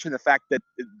not mention the fact that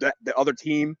the other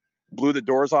team blew the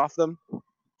doors off them,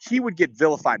 he would get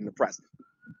vilified in the press.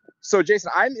 So,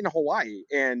 Jason, I'm in Hawaii,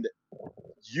 and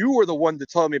you were the one to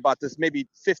tell me about this maybe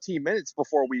 15 minutes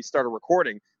before we started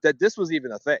recording, that this was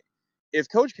even a thing. If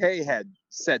Coach K had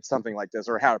said something like this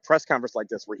or had a press conference like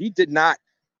this where he did not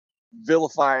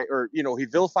vilify, or, he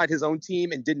vilified his own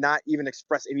team and did not even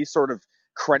express any sort of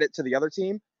credit to the other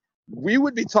team, we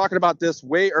would be talking about this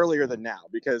way earlier than now,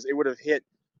 because it would have hit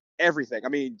everything. I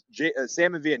mean,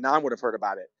 Sam in Vietnam would have heard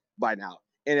about it by now.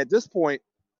 And at this point,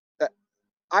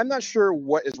 I'm not sure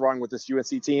what is wrong with this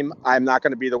UNC team. I'm not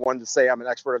going to be the one to say I'm an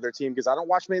expert of their team because I don't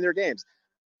watch many of their games.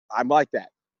 I'm like that.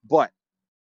 But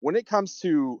when it comes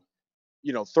to,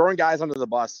 throwing guys under the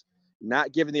bus,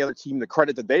 not giving the other team the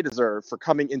credit that they deserve for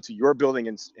coming into your building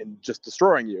and just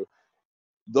destroying you,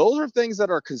 those are things that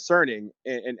are concerning.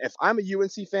 And if I'm a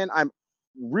UNC fan, I'm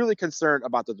really concerned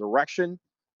about the direction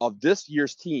of this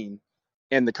year's team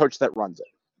and the coach that runs it.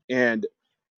 And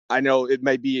I know it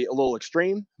may be a little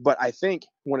extreme, but I think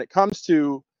when it comes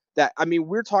to that,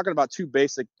 we're talking about two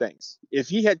basic things. If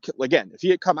he had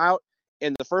come out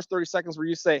in the first 30 seconds where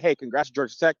you say, "Hey, congrats to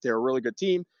Georgia Tech, they're a really good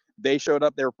team. They showed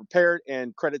up, they were prepared,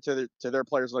 and credit to their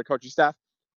players and their coaching staff,"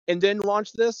 and then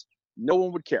launch this, no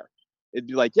one would care. It'd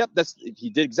be like, "Yep, he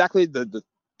did exactly the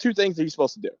two things that he's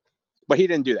supposed to do," but he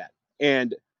didn't do that.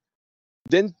 And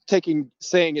then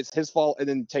saying it's his fault and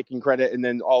then taking credit and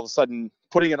then all of a sudden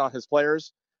putting it on his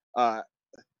players.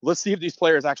 Let's see if these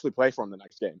players actually play for him the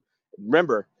next game.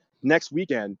 Remember, next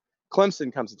weekend,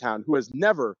 Clemson comes to town, who has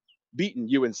never beaten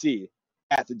UNC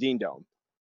at the Dean Dome.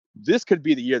 This could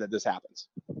be the year that this happens.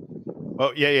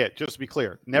 Oh, yeah. Just to be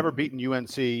clear, never beaten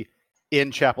UNC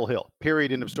in Chapel Hill.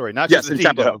 Period. End of story. Not just the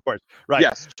Dean Dome, of course. Right.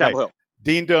 Yes, Chapel Hill.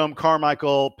 Dean Dome,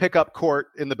 Carmichael, pickup court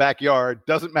in the backyard,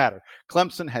 doesn't matter.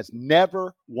 Clemson has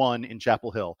never won in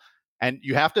Chapel Hill. And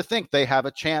you have to think they have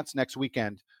a chance next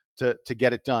weekend to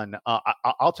get it done.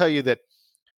 I'll tell you that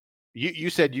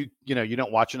you said you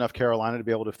don't watch enough Carolina to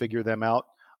be able to figure them out.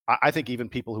 I think even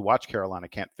people who watch Carolina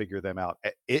can't figure them out.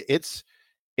 It's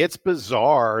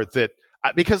bizarre that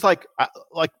because like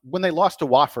when they lost to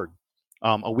Wofford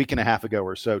a week and a half ago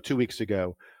or so, 2 weeks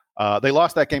ago, they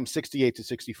lost that game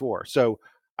 68-64. So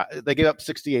they gave up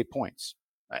 68 points.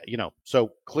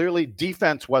 So clearly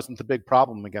defense wasn't the big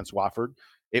problem against Wofford.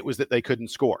 It was that they couldn't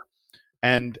score.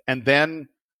 And then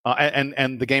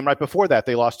the game right before that,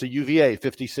 they lost to UVA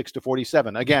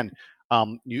 56-47. Again,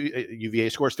 UVA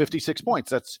scores 56 points.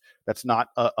 That's not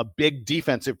a big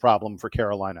defensive problem for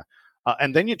Carolina.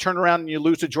 And then you turn around and you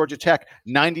lose to Georgia Tech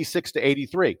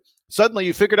 96-83. Suddenly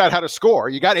you figured out how to score.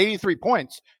 You got 83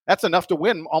 points. That's enough to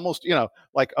win almost,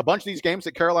 like a bunch of these games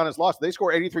that Carolina's lost. They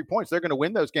score 83 points. They're going to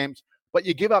win those games. But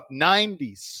you give up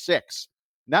 96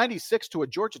 to a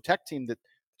Georgia Tech team that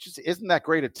just isn't that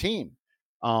great a team.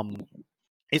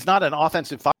 It's not an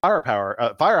offensive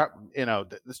firepower.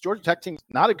 This Georgia Tech team's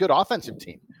not a good offensive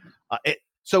team.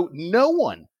 So no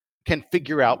one can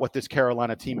figure out what this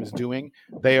Carolina team is doing.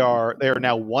 They are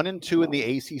now 1-2 in the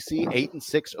ACC,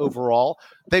 8-6 overall.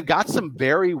 They've got some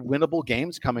very winnable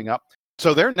games coming up.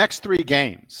 So their next 3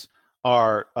 games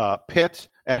are Pitt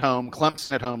at home,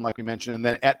 Clemson at home, like we mentioned, and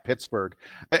then at Pittsburgh.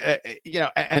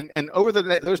 And over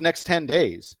those next 10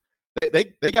 days,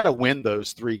 they got to win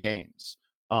those 3 games.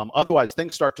 Otherwise,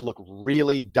 things start to look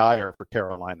really dire for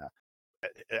Carolina.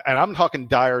 And I'm talking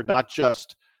dire not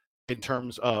just in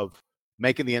terms of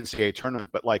making the NCAA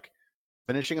tournament, but like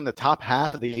finishing in the top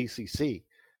half of the ACC.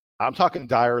 I'm talking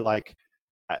dire like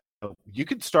you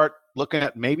could start looking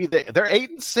at maybe they're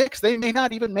 8-6. They may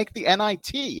not even make the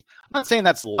NIT. I'm not saying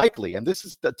that's likely. And this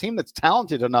is the team that's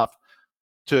talented enough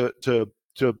to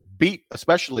beat,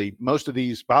 especially most of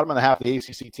these bottom of the half of the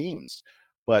ACC teams.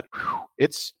 But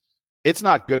it's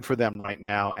not good for them right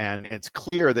now. And it's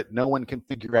clear that no one can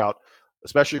figure out,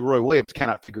 especially Roy Williams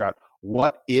cannot figure out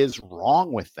what is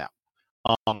wrong with them.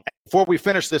 Before we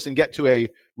finish this and get to a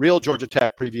real Georgia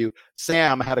Tech preview,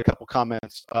 Sam had a couple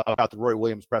comments about the Roy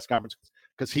Williams press conference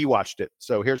because he watched it.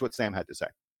 So here's what Sam had to say.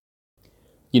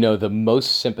 The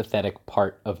most sympathetic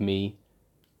part of me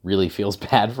really feels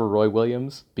bad for Roy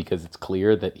Williams because it's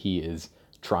clear that he is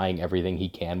trying everything he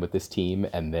can with this team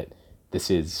and that this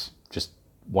is just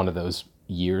one of those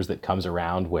years that comes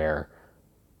around where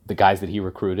the guys that he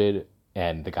recruited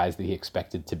and the guys that he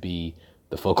expected to be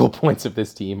the focal points of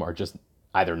this team are just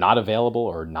either not available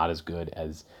or not as good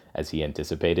as he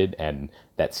anticipated. And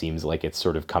that seems like it's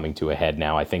sort of coming to a head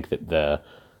now. I think that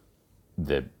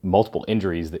the multiple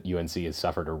injuries that UNC has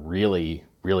suffered are really,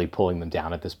 really pulling them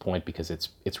down at this point because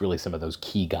it's really some of those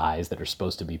key guys that are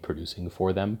supposed to be producing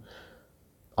for them.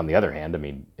 On the other hand, I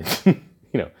mean, it's,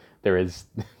 there is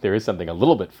something a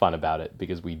little bit fun about it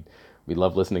because we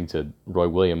love listening to Roy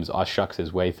Williams shucks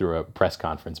his way through a press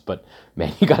conference, but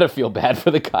man, you got to feel bad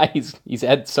for the guy. He's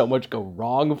had so much go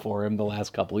wrong for him the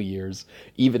last couple of years,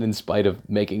 even in spite of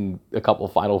making a couple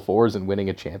Final Fours and winning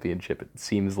a championship. It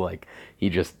seems like he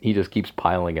just keeps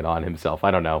piling it on himself.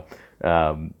 I don't know.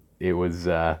 It was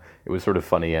sort of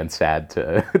funny and sad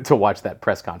to watch that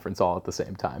press conference all at the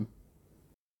same time.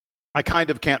 I kind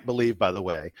of can't believe, by the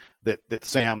way, that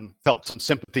Sam felt some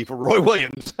sympathy for Roy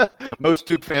Williams. Most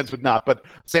Duke fans would not, but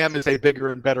Sam is a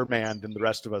bigger and better man than the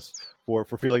rest of us for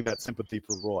feeling that sympathy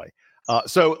for Roy.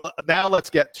 So now let's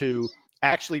get to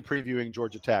actually previewing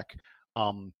Georgia Tech.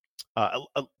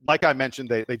 Like I mentioned,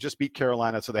 they just beat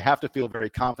Carolina, so they have to feel very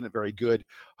confident, very good.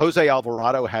 Jose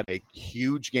Alvarado had a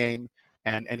huge game,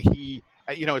 and he,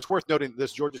 it's worth noting that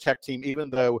this Georgia Tech team, even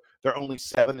though they're only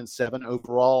 7-7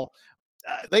 overall,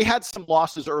 they had some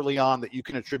losses early on that you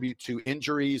can attribute to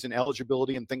injuries and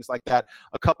eligibility and things like that.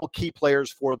 A couple key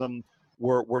players for them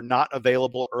were not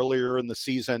available earlier in the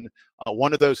season.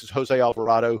 One of those is Jose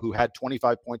Alvarado, who had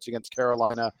 25 points against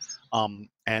Carolina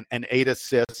and 8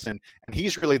 assists. And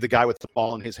he's really the guy with the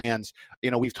ball in his hands.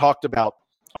 We've talked about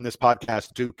on this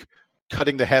podcast, Duke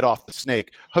cutting the head off the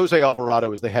snake. Jose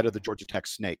Alvarado is the head of the Georgia Tech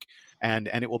snake. And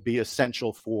it will be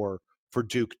essential for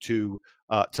Duke to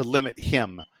limit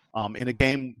him. In a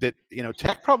game that,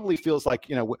 Tech probably feels like,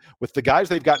 with the guys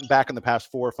they've gotten back in the past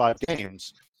 4 or 5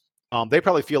 games, they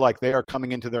probably feel like they are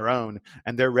coming into their own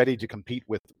and they're ready to compete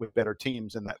with better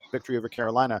teams. And that victory over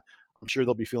Carolina, I'm sure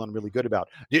they'll be feeling really good about.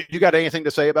 You got anything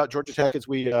to say about Georgia Tech as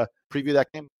we preview that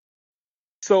game?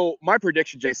 So my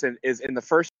prediction, Jason, is in the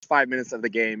first 5 minutes of the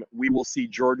game, we will see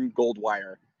Jordan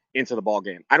Goldwire into the ball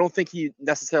game. I don't think he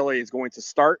necessarily is going to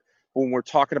start. When we're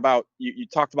talking about, you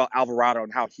talked about Alvarado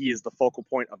and how he is the focal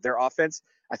point of their offense.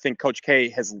 I think Coach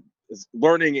K is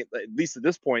learning, at least at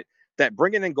this point, that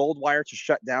bringing in Goldwire to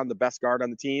shut down the best guard on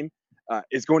the team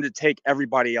is going to take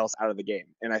everybody else out of the game.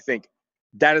 And I think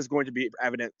that is going to be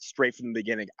evident straight from the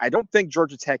beginning. I don't think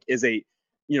Georgia Tech is a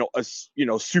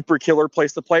super killer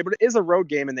place to play, but it is a road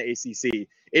game in the ACC.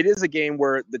 It is a game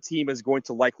where the team is going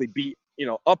to likely be,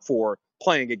 up for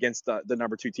playing against the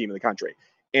number 2 team in the country.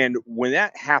 And when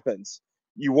that happens,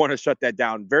 you want to shut that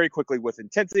down very quickly with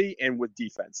intensity and with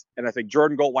defense. And I think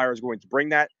Jordan Goldwire is going to bring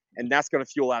that, and that's going to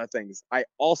fuel a lot of things. I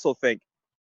also think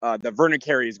that Vernon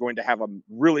Carey is going to have a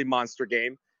really monster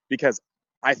game because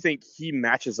I think he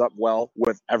matches up well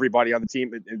with everybody on the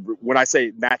team. And when I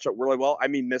say match up really well, I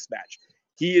mean mismatch.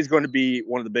 He is going to be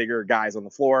one of the bigger guys on the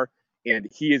floor, and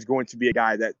he is going to be a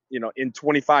guy that, in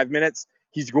 25 minutes,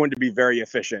 he's going to be very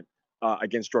efficient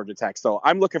against Georgia Tech. So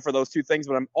I'm looking for those two things,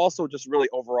 but I'm also just really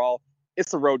overall,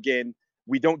 it's a road game.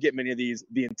 We don't get many of these.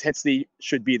 The intensity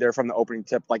should be there from the opening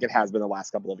tip like it has been the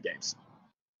last couple of games.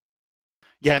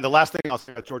 Yeah, and the last thing I'll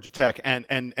say about Georgia Tech, and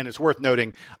it's worth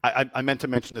noting, I meant to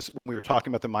mention this when we were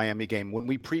talking about the Miami game. When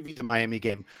we previewed the Miami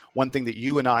game, one thing that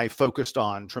you and I focused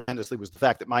on tremendously was the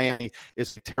fact that Miami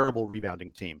is a terrible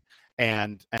rebounding team,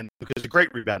 and because it's a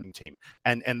great rebounding team,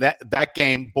 and that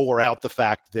game bore out the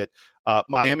fact that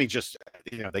Miami just,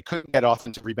 they couldn't get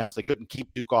offensive rebounds. They couldn't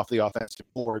keep Duke off the offensive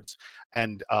boards.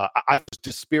 And I was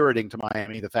dispiriting to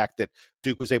Miami the fact that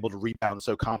Duke was able to rebound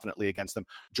so confidently against them.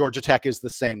 Georgia Tech is the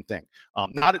same thing.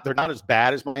 They're not as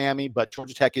bad as Miami, but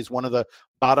Georgia Tech is one of the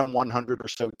bottom 100 or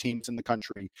so teams in the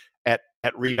country at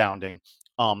rebounding.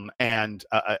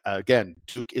 Again,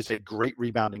 Duke is a great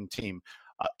rebounding team.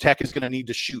 Tech is going to need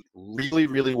to shoot really,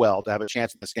 really well to have a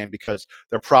chance in this game because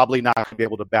they're probably not going to be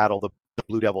able to battle the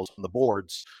Blue Devils on the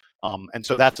boards. And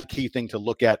so that's a key thing to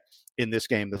look at in this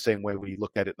game, the same way we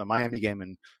looked at it in the Miami game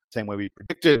and the same way we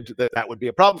predicted that would be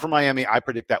a problem for Miami. I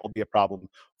predict that will be a problem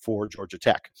for Georgia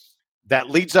Tech.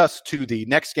 That leads us to the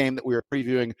next game that we are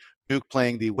previewing, Duke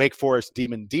playing the Wake Forest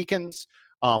Demon Deacons.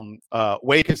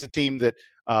 Wake is a team that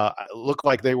looked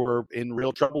like they were in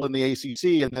real trouble in the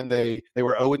ACC, and then they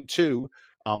were 0-2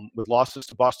 with losses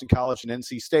to Boston College and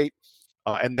NC State.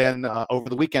 And then over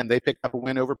the weekend, they picked up a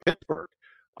win over Pittsburgh,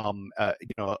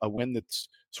 a win that's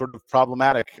sort of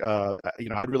problematic. I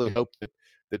really hope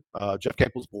that Jeff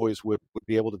Capel's boys would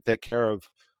be able to take care of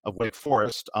Wake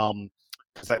Forest,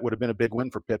 because that would have been a big win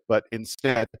for Pitt. But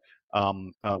instead,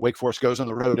 Wake Forest goes on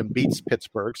the road and beats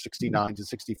Pittsburgh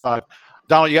 69-65.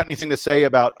 Donald, you got anything to say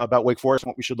about Wake Forest and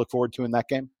what we should look forward to in that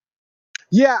game?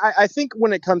 Yeah, I think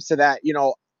when it comes to that,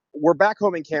 we're back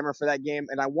home in Cameron for that game,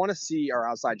 and I want to see our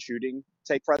outside shooting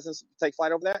take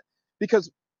flight over that,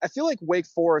 because I feel like Wake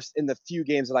Forest, in the few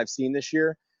games that I've seen this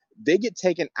year, they get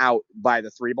taken out by the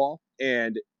 3-ball,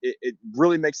 and it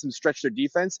really makes them stretch their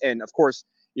defense. And of course,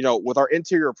 with our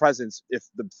interior presence, if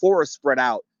the floor is spread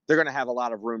out, they're going to have a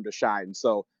lot of room to shine.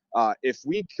 So if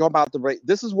we come out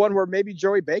this is one where maybe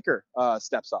Joey Baker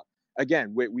steps up.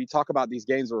 Again, we talk about these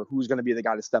games or who's going to be the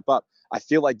guy to step up. I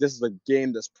feel like this is a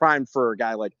game that's primed for a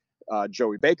guy like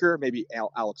Joey Baker, maybe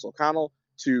Alex O'Connell,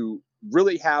 to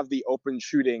really have the open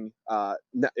shooting.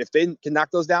 If they can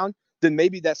knock those down, then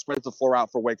maybe that spreads the floor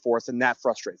out for Wake Forest, and that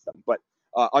frustrates them. But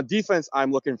on defense,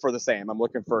 I'm looking for the same. I'm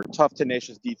looking for tough,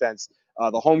 tenacious defense.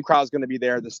 The home crowd is going to be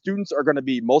there. The students are going to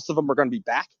be, most of them are going to be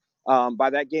back by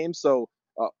that game. So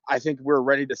I think we're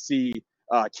ready to see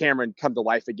Cameron come to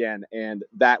life again, and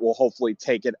that will hopefully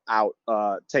take it out,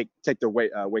 take the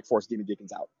Wake Forest Demon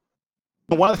Deacons out.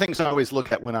 One of the things I always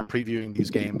look at when I'm previewing these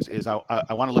games is I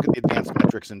want to look at the advanced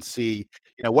metrics and see,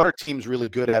 what are teams really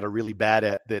good at or really bad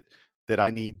at that I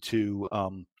need to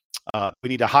we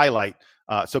need to highlight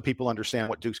so people understand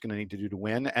what Duke's going to need to do to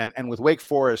win. And with Wake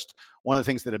Forest, one of the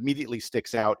things that immediately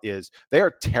sticks out is they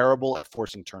are terrible at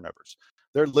forcing turnovers.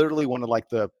 They're literally one of like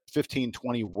the 15,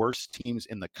 20 worst teams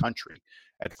in the country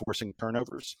at forcing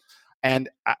turnovers. And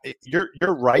you're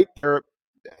right.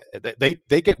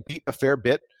 They get beat a fair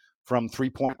bit from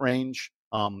 3-point range.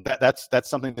 That's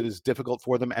something that is difficult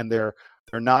for them. And they're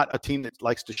not a team that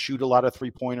likes to shoot a lot of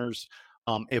 3-pointers.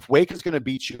 If Wake is going to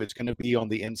beat you, it's going to be on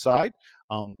the inside.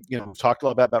 We've talked a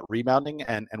lot about rebounding,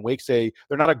 and Wake they're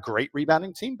not a great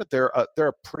rebounding team, but they're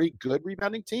a pretty good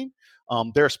rebounding team.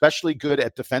 They're especially good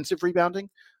at defensive rebounding.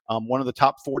 One of the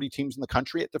top 40 teams in the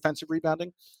country at defensive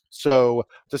rebounding. So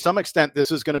to some extent,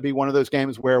 this is going to be one of those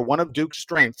games where one of Duke's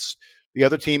strengths, the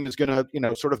other team is going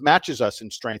to, sort of matches us in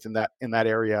strength in that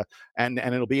area, and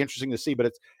it'll be interesting to see.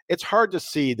 But it's hard to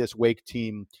see this Wake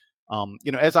team.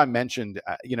 As I mentioned,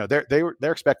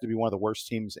 they're expected to be one of the worst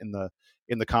teams in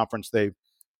the conference. They've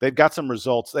got some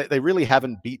results. They really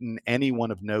haven't beaten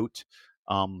anyone of note.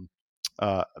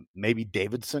 Maybe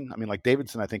Davidson. I mean, like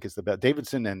Davidson, I think is the best.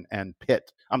 Davidson and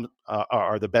Pitt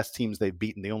are the best teams they've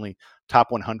beaten. The only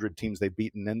top 100 teams they've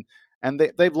beaten, and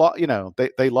they've lost.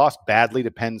 They lost badly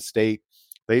to Penn State.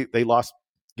 They lost.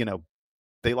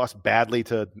 They lost badly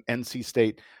to NC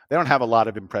State. They don't have a lot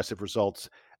of impressive results.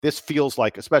 This feels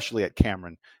like, especially at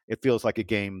Cameron, it feels like a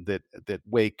game that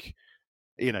Wake,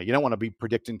 you don't want to be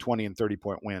predicting 20 and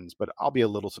 30-point wins, but I'll be a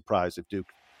little surprised if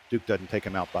Duke doesn't take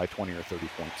them out by 20 or 30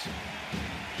 points.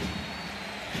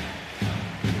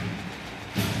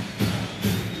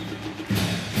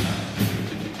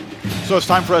 So it's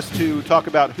time for us to talk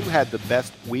about who had the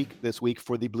best week this week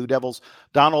for the Blue Devils.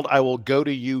 Donald, I will go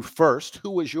to you first.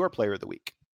 Who was your player of the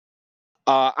week?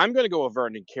 I'm going to go with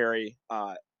Vernon Carey.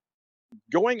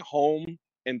 Going home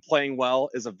and playing well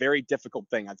is a very difficult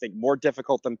thing. I think more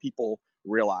difficult than people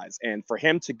realize. And for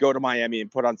him to go to Miami and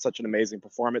put on such an amazing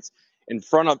performance in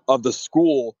front of the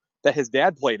school that his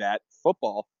dad played at,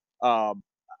 football,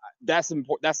 that's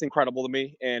incredible to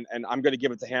me. And I'm going to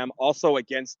give it to him. Also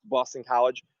against Boston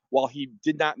College, while he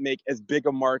did not make as big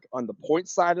a mark on the point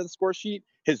side of the score sheet,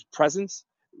 his presence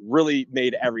really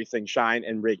made everything shine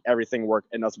and make everything work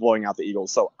and us blowing out the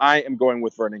Eagles. So I am going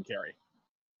with Vernon Carey.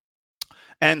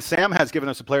 And Sam has given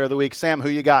us a player of the week. Sam, who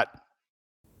you got?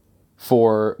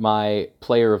 For my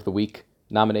player of the week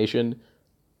nomination,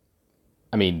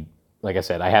 I mean, like I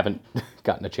said, I haven't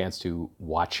gotten a chance to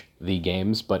watch the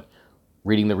games, but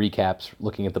reading the recaps,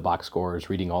 looking at the box scores,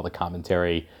 reading all the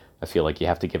commentary, I feel like you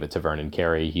have to give it to Vernon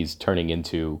Carey. He's turning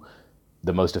into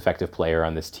the most effective player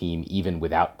on this team, even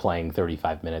without playing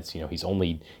 35 minutes. He's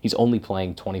only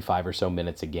playing 25 or so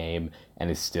minutes a game and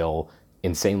is still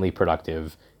insanely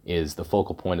productive, is the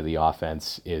focal point of the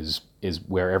offense, is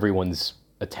where everyone's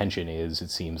attention is,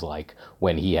 it seems like,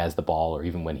 when he has the ball or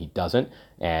even when he doesn't,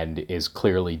 and is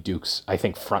clearly Duke's, I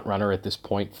think, front runner at this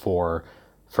point for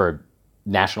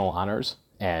national honors,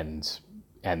 and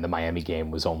the Miami game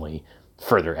was only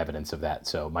further evidence of that.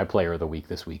 So my player of the week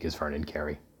this week is Vernon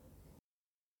Carey.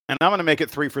 And I'm going to make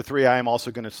it 3 for 3. I am also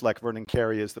going to select Vernon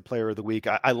Carey as the player of the week.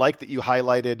 I like that you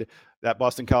highlighted that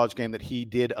Boston College game, that he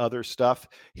did other stuff.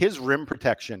 His rim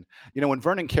protection, when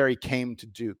Vernon Carey came to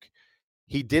Duke,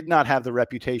 he did not have the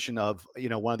reputation of,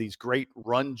 one of these great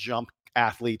run jump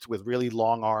athletes with really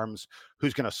long arms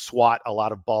who's going to swat a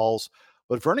lot of balls.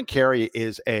 But Vernon Carey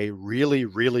is a really,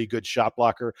 really good shot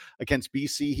blocker. Against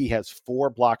BC, he has 4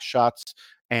 blocked shots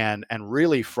and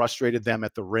really frustrated them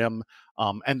at the rim.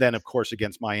 And then, of course,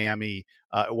 against Miami,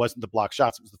 it wasn't the block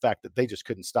shots. It was the fact that they just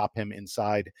couldn't stop him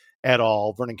inside at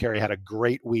all. Vernon Carey had a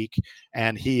great week,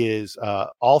 and he is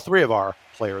all 3 of our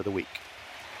player of the week.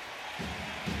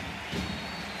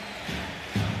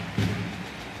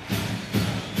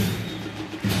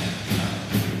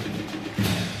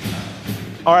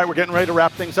 All right, we're getting ready to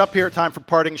wrap things up here. Time for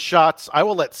parting shots. I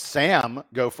will let Sam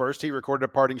go first. He recorded a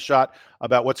parting shot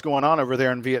about what's going on over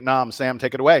there in Vietnam. Sam,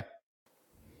 take it away.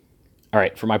 All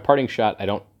right, for my parting shot,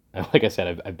 like I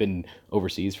said, I've been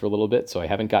overseas for a little bit, so I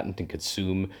haven't gotten to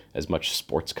consume as much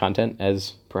sports content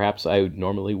as perhaps I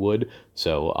normally would.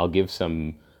 So I'll give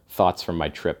some thoughts from my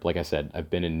trip. Like I said,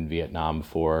 I've been in Vietnam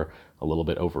for a little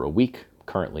bit over a week,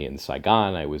 currently in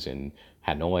Saigon. I was in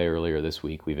Hanoi earlier this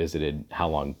week. We visited Ha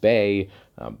Long Bay,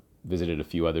 visited a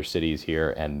few other cities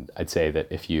here, and I'd say that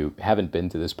if you haven't been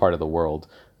to this part of the world,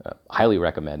 highly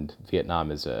recommend. Vietnam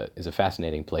is a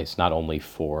fascinating place, not only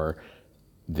for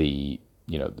the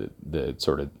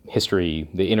sort of history,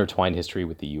 the intertwined history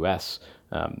with the U.S.,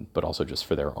 but also just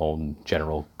for their own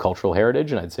general cultural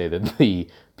heritage. And I'd say that the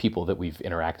people that we've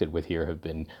interacted with here have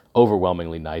been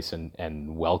overwhelmingly nice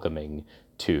and welcoming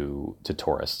to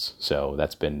tourists. So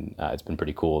that's been it's been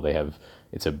pretty cool.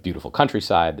 It's a beautiful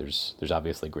countryside. There's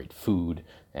obviously great food,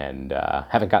 and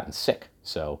haven't gotten sick.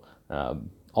 So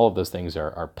all of those things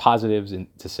are positives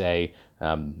to say.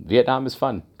 Vietnam is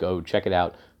fun. Go check it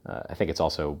out. I think it's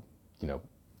also,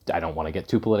 I don't want to get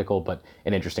too political, but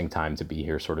an interesting time to be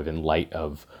here, sort of in light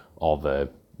of all the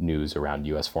news around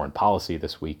U.S. foreign policy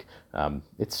this week.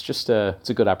 It's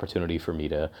a good opportunity for me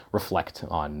to reflect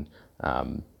on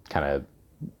kind of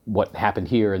what happened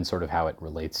here and sort of how it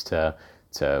relates to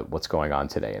what's going on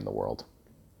today in the world.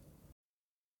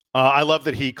 I love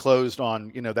that he closed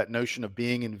on, that notion of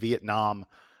being in Vietnam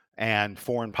and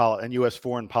U.S.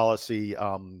 foreign policy.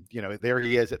 There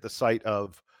he is at the site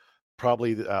of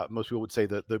probably most people would say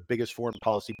the biggest foreign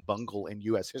policy bungle in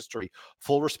U.S. history.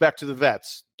 Full respect to the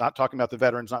vets, not talking about the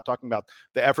veterans, not talking about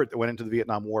the effort that went into the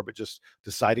Vietnam War, but just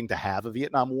deciding to have a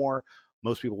Vietnam War.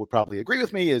 Most people would probably agree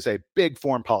with me, is a big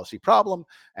foreign policy problem.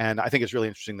 And I think it's really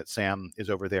interesting that Sam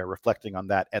is over there reflecting on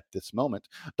that at this moment.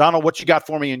 Donald, what you got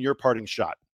for me in your parting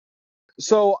shot?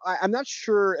 So I'm not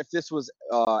sure if this was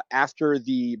after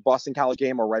the Boston College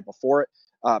game or right before it,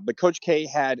 but Coach K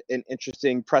had an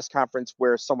interesting press conference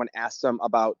where someone asked him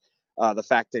about the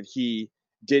fact that he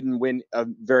didn't win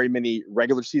very many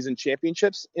regular season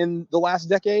championships in the last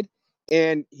decade.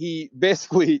 And he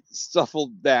basically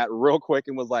shuffled that real quick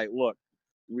and was like, look,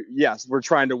 yes, we're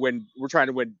trying to win. We're trying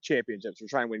to win championships. We're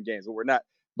trying to win games, but we're not.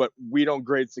 But we don't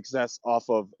grade success off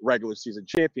of regular season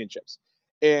championships.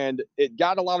 And it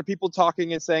got a lot of people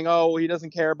talking and saying, oh, he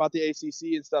doesn't care about the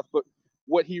ACC and stuff. But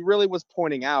what he really was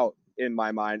pointing out in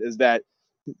my mind is that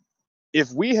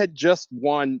if we had just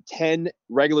won 10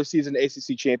 regular season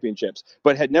ACC championships,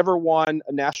 but had never won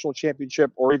a national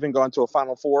championship or even gone to a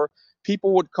Final Four,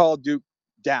 people would call Duke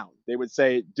down. They would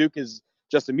say Duke is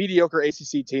just a mediocre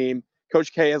ACC team.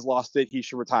 Coach K has lost it. He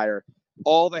should retire.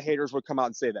 All the haters would come out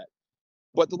and say that.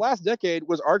 But the last decade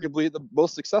was arguably the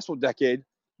most successful decade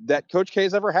that Coach K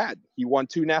has ever had. He won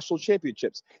 2 national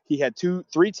championships. He had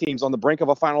 3 teams on the brink of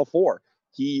a Final Four.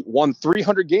 He won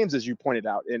 300 games, as you pointed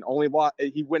out, and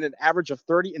he won an average of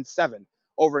 30-7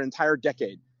 over an entire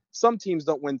decade. Some teams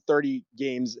don't win 30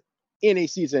 games in a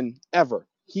season ever.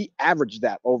 He averaged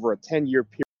that over a 10-year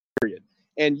period.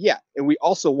 And we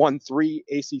also won 3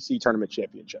 ACC tournament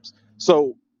championships.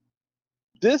 So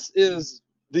this is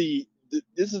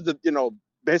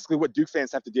basically what Duke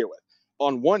fans have to deal with.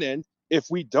 On one end, if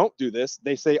we don't do this,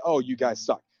 they say, oh, you guys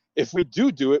suck. If we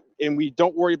do it and we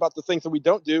don't worry about the things that we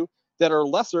don't do that are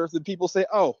lesser, then people say,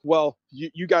 oh, well,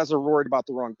 you guys are worried about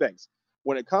the wrong things.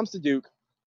 When it comes to Duke,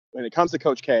 when it comes to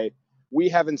Coach K, we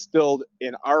have instilled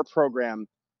in our program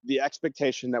the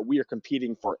expectation that we are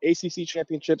competing for ACC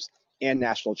championships and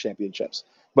national championships.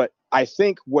 But I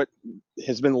think what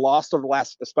has been lost over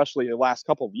especially the last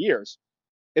couple of years,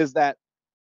 is that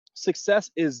success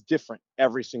is different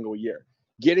every single year.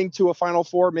 Getting to a Final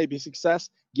Four may be success.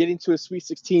 Getting to a Sweet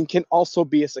 16 can also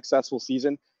be a successful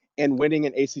season, and winning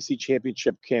an ACC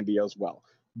championship can be as well.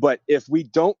 But if we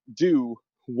don't do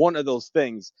one of those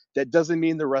things, that doesn't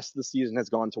mean the rest of the season has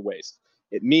gone to waste.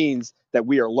 It means that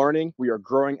we are learning, we are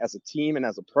growing as a team and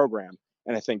as a program.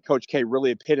 And I think Coach K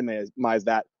really epitomized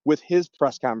that with his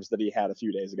press conference that he had a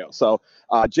few days ago. So,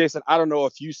 Jason, I don't know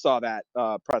if you saw that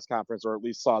press conference or at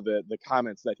least saw the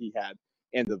comments that he had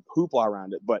and the hoopla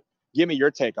around it, but give me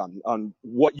your take on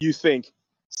what you think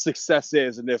success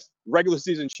is and if regular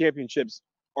season championships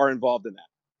are involved in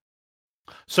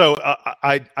that. So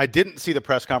I didn't see the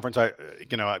press conference.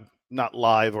 I'm not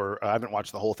live, or I haven't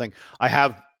watched the whole thing. I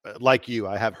have, like you,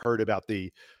 I have heard about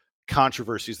the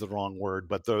controversy is the wrong word,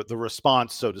 but the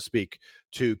response, so to speak,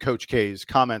 to Coach K's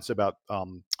comments about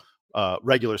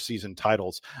regular season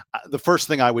titles. The first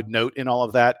thing I would note in all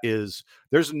of that is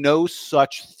there's no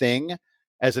such thing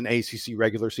as an ACC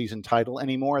regular season title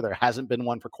anymore. There hasn't been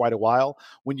one for quite a while.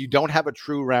 When you don't have a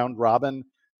true round robin,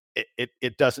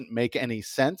 it doesn't make any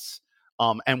sense.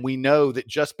 And we know that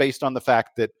just based on the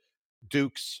fact that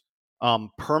Duke's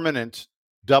permanent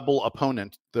double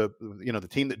opponent, the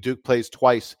team that Duke plays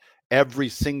twice every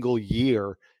single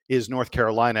year, is North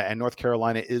Carolina, and North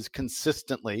Carolina is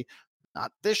consistently,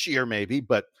 not this year maybe,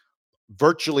 but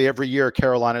virtually every year,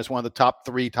 Carolina is one of the top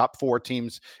 3, top 4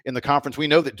 teams in the conference. We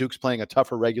know that Duke's playing a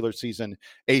tougher regular season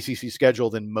ACC schedule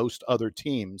than most other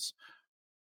teams.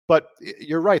 But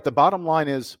you're right. The bottom line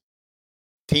is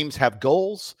teams have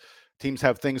goals. Teams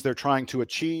have things they're trying to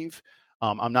achieve.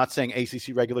 I'm not saying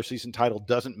ACC regular season title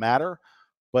doesn't matter,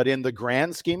 but in the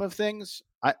grand scheme of things,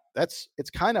 it's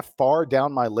kind of far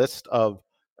down my list of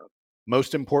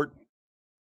most important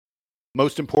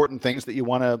things that you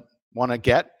want to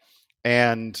get.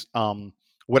 And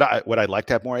would I like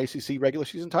to have more ACC regular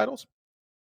season titles?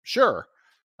 Sure.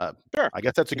 Sure. I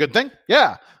guess that's a good thing.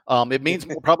 Yeah.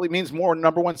 It probably means more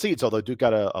number 1 seeds, although Duke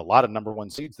got a lot of number 1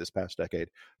 seeds this past decade.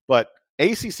 But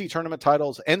ACC tournament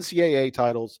titles, NCAA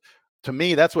titles, to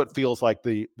me, that's what feels like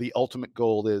the ultimate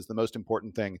goal is, the most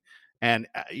important thing. And,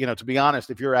 to be honest,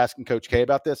 if you're asking Coach K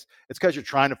about this, it's because you're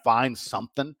trying to find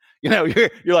something. You're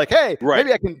like, hey, right,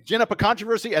 maybe I can gin up a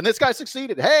controversy, and this guy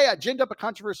succeeded. Hey, I ginned up a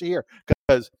controversy here.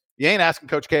 Because you ain't asking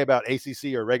Coach K about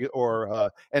ACC or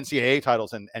NCAA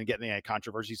titles and getting a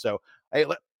controversy. So, hey,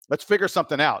 let's figure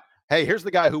something out. Hey, here's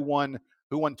the guy who won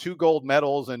 2 gold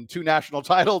medals and 2 national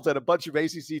titles and a bunch of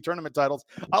ACC tournament titles.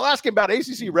 I'll ask him about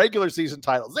ACC regular season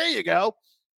titles. There you go.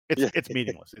 It's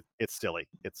meaningless. It's silly.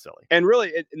 It's silly. And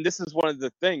really, and this is one of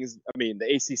the things. I mean, the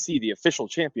ACC, the official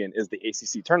champion, is the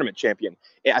ACC tournament champion.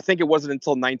 I think it wasn't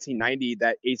until 1990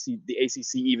 that the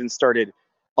ACC even started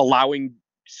allowing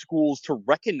schools to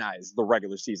recognize the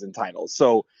regular season titles.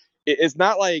 So it's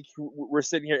not like we're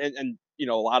sitting here and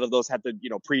a lot of those had to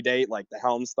predate, like the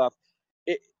Helm stuff.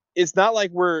 It's not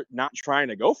like we're not trying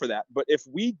to go for that. But if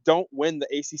we don't win the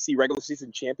ACC regular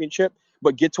season championship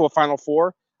but get to a Final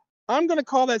Four, I'm going to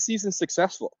call that season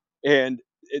successful. And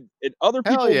other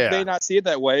people may not see it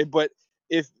that way, but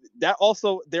if that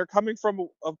also, they're coming from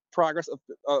a progress of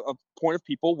a point of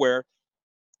people where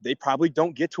they probably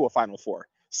don't get to a Final Four.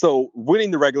 So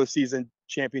winning the regular season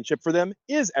championship for them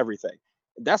is everything.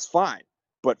 That's fine.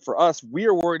 But for us, we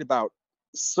are worried about,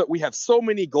 so we have so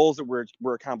many goals that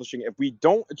we're accomplishing. If we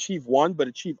don't achieve one but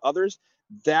achieve others,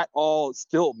 that all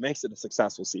still makes it a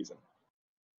successful season.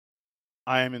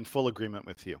 I am in full agreement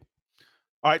with you.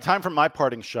 All right, time for my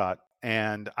parting shot.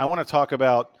 And I want to talk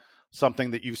about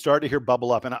something that you've started to hear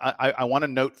bubble up. And I want to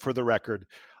note for the record,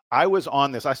 I was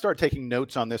on this. I started taking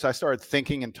notes on this. I started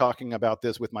thinking and talking about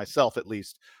this with myself, at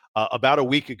least, about a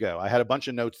week ago. I had a bunch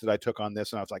of notes that I took on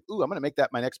this, and I was like, ooh, I'm going to make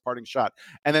that my next parting shot.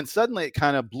 And then suddenly it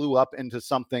kind of blew up into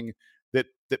something that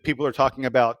people are talking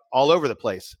about all over the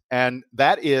place. And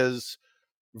that is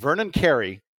Vernon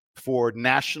Carey for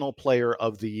National Player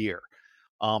of the Year.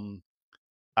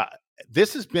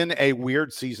 This has been a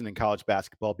weird season in college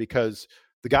basketball because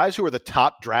the guys who are the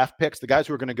top draft picks, the guys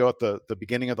who are going to go at the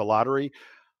beginning of the lottery,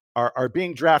 are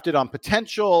being drafted on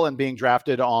potential and being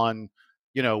drafted on,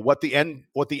 you know, what the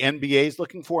NBA is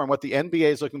looking for and what the NBA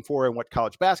is looking for and what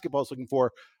college basketball is looking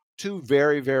for. Two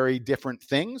very, very different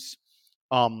things.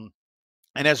 And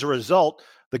as a result,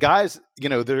 the guys, you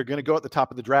know, that are going to go at the top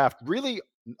of the draft, really,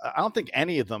 I don't think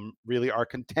any of them really are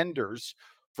contenders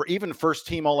for even first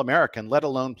team All-American, let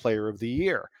alone Player of the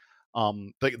Year.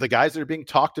 The guys that are being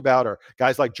talked about are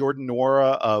guys like Jordan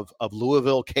Nwora of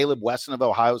Louisville, Caleb Wesson of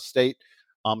Ohio State,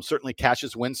 certainly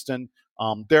Cassius Winston.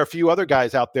 There are a few other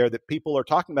guys out there that people are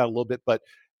talking about a little bit, but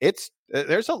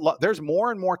there's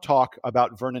more and more talk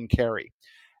about Vernon Carey.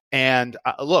 And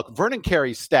look, Vernon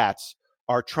Carey's stats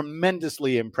are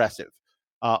tremendously impressive.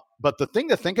 But the thing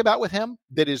to think about with him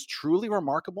that is truly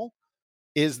remarkable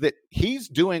is that he's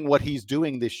doing what he's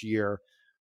doing this year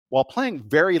while playing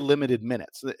very limited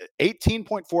minutes.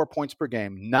 18.4 points per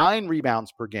game, 9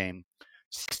 rebounds per game,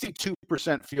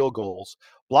 62% field goals,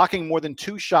 blocking more than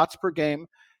 2 shots per game,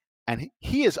 and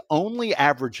he is only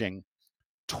averaging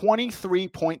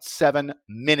 23.7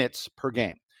 minutes per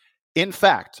game. In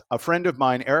fact, a friend of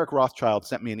mine, Eric Rothschild,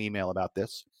 sent me an email about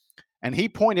this, and he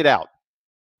pointed out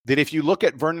that if you look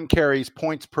at Vernon Carey's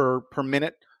points per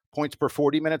minute, points per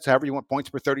 40 minutes, however you want, points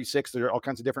per 36, there are all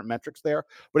kinds of different metrics there.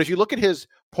 But if you look at his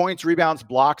points, rebounds,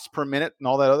 blocks per minute, and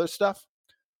all that other stuff,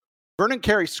 Vernon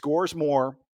Carey scores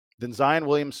more than Zion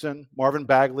Williamson, Marvin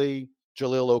Bagley,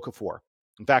 Jahlil Okafor.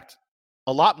 In fact,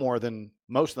 a lot more than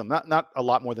most of them. Not a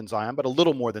lot more than Zion, but a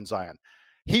little more than Zion.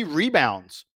 He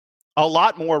rebounds a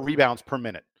lot more rebounds per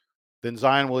minute than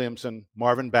Zion Williamson,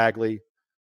 Marvin Bagley,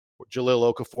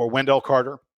 Jahlil Okafor, Wendell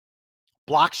Carter.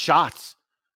 Blocks shots.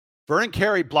 Vernon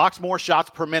Carey blocks more shots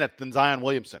per minute than Zion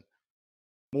Williamson,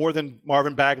 more than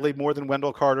Marvin Bagley, more than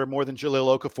Wendell Carter, more than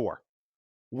Jahlil Okafor.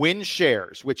 Win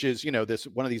shares, which is, you know, this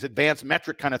one of these advanced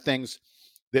metric kind of things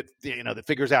that, you know, that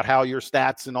figures out how your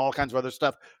stats and all kinds of other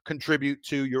stuff contribute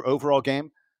to your overall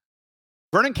game.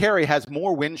 Vernon Carey has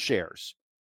more win shares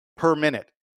per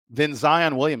minute than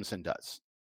Zion Williamson does.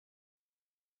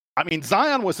 I mean,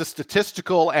 Zion was a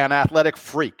statistical and athletic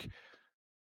freak.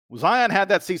 Zion had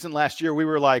that season last year. We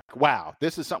were like, wow,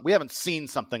 this is something, we haven't seen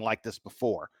something like this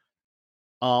before.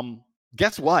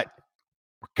 Guess what?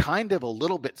 We're kind of a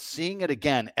little bit seeing it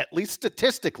again, at least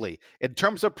statistically, in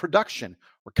terms of production.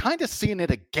 We're kind of seeing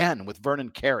it again with Vernon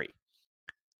Carey.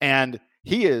 And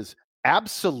he is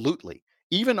absolutely,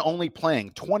 even only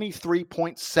playing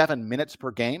 23.7 minutes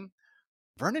per game,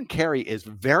 Vernon Carey is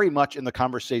very much in the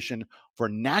conversation for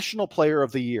National Player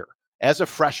of the Year as a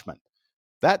freshman.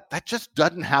 That just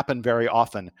doesn't happen very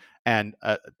often. And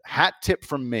hat tip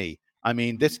from me. I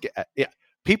mean,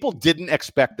 people didn't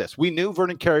expect this. We knew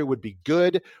Vernon Carey would be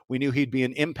good. We knew he'd be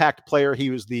an impact player. He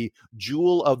was the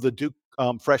jewel of the Duke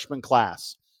freshman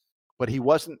class. But he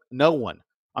wasn't, no one,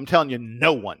 I'm telling you,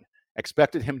 no one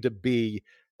expected him to be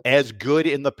as good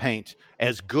in the paint,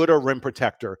 as good a rim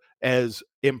protector, as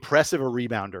impressive a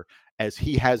rebounder as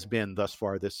he has been thus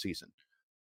far this season.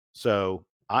 So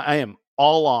I am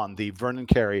all on the Vernon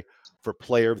Carey for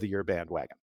Player of the Year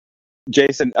bandwagon.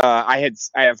 Jason, I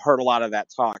have heard a lot of that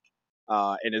talk,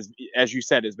 and as you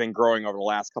said, has been growing over the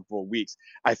last couple of weeks.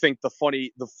 I think the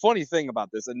funny thing about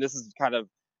this, and this is kind of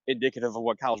indicative of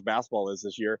what college basketball is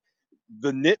this year,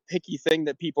 the nitpicky thing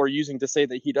that people are using to say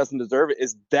that he doesn't deserve it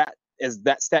is that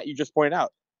stat you just pointed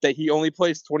out, that he only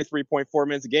plays 23.4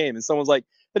 minutes a game, and someone's like,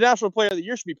 the National Player of the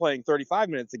Year should be playing 35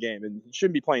 minutes a game and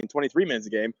shouldn't be playing 23 minutes a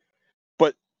game.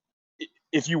 But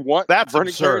if you want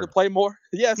Vernon Carey to play more,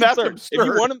 yes, that's absurd. If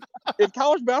you want him, if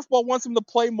college basketball wants him to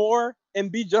play more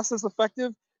and be just as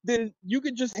effective, then you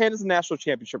could just hand us a national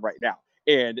championship right now,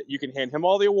 and you can hand him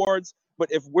all the awards. But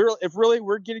if really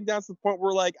we're getting down to the point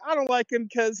where, like, I don't like him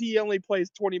because he only plays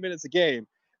 20 minutes a game,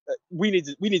 we need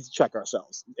to check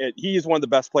ourselves. He is one of the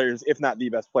best players, if not the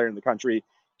best player in the country,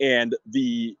 and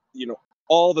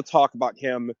all the talk about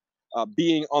him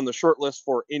being on the short list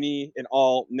for any and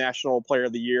all National Player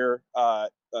of the Year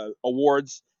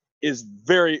awards is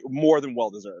very more than well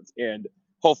deserved. And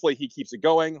hopefully he keeps it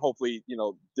going. Hopefully,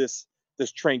 this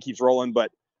train keeps rolling.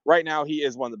 But right now he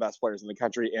is one of the best players in the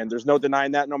country, and there's no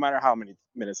denying that, no matter how many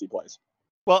minutes he plays.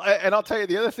 Well, and I'll tell you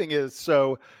the other thing is,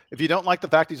 so if you don't like the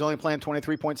fact he's only playing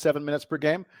 23.7 minutes per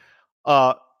game,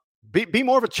 be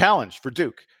more of a challenge for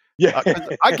Duke. Yeah,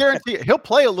 I guarantee he'll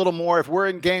play a little more if we're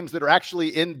in games that are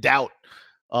actually in doubt.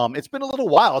 It's been a little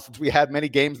while since we had many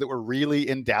games that were really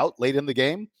in doubt late in the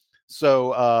game.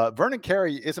 So Vernon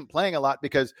Carey isn't playing a lot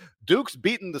because Duke's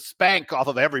beating the spank off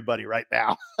of everybody right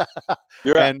now.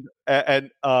 Yeah.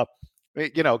 And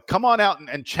come on out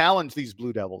and challenge these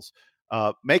Blue Devils.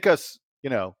 Make us,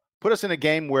 put us in a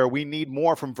game where we need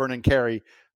more from Vernon Carey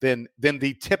than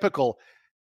the typical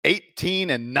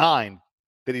 18 and 9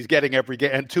 that he's getting every game,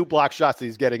 and 2 block shots that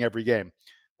he's getting every game.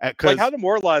 Like, how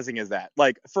demoralizing is that?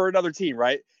 Like, for another team,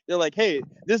 right? They're like, hey,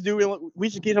 this dude, we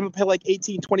should get him to play like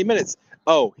 18, 20 minutes.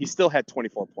 Oh, he still had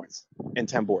 24 points and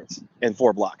 10 boards and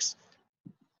 4 blocks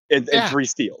and 3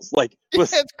 steals. Like,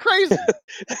 it's crazy.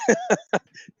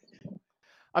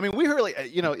 I mean, we really,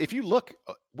 if you look,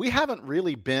 we haven't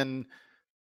really been,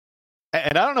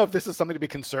 and I don't know if this is something to be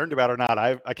concerned about or not.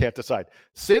 I can't decide.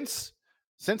 Since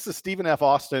the Stephen F.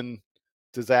 Austin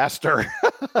disaster,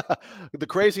 the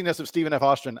craziness of Stephen F.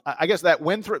 Austin, I guess that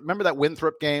remember that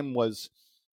Winthrop game was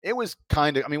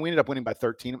kind of, we ended up winning by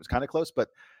 13. It was kind of close, but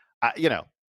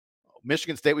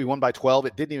Michigan State, we won by 12.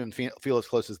 It didn't even feel as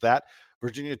close as that.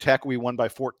 Virginia Tech, we won by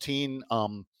 14.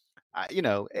 That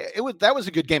was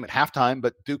a good game at halftime,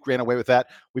 but Duke ran away with that.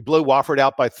 We blow Wofford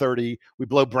out by 30. We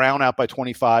blow Brown out by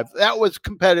 25. That was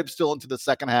competitive still into the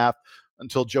second half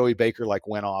until Joey Baker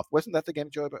went off. Wasn't that the game,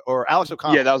 Joey Baker? Or Alex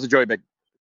O'Connell? Yeah, that was a Joey Baker.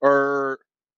 Or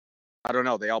I don't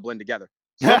know. They all blend together.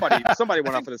 Somebody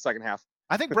went off in the second half.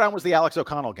 I think Brown was the Alex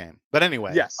O'Connell game. But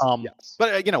anyway. Yes. Yes.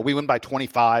 But, we win by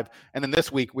 25. And then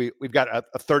this week we've got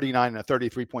a 39 and a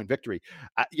 33-point victory.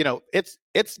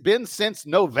 It's been since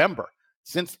November,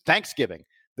 since Thanksgiving,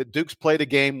 that Duke's played a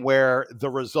game where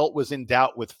the result was in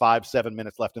doubt with 5-7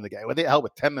 minutes left in the game.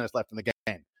 With 10 minutes left in the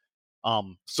game.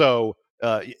 So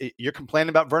you're complaining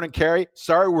about Vernon Carey.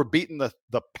 Sorry, we're beating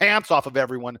the pants off of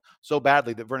everyone so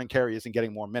badly that Vernon Carey isn't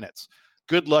getting more minutes.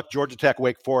 Good luck, Georgia Tech,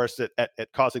 Wake Forest, at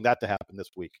causing that to happen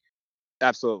this week.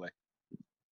 Absolutely.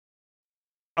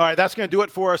 All right, that's going to do it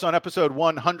for us on episode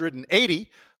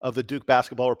 180 of the Duke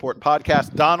Basketball Report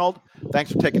podcast. Donald,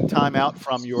 thanks for taking time out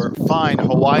from your fine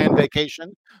Hawaiian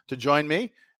vacation to join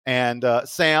me. And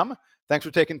Sam, thanks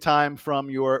for taking time from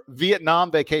your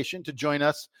Vietnam vacation to join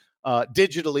us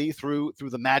digitally through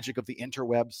the magic of the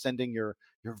interwebs, sending your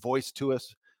voice to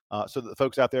us so that the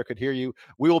folks out there could hear you.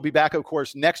 We will be back, of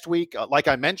course, next week. Like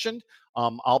I mentioned,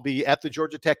 I'll be at the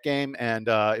Georgia Tech game, and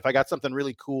if I got something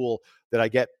really cool that I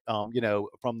get,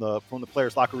 from the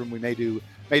players' locker room, we may do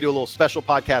a little special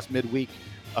podcast midweek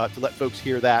to let folks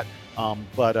hear that.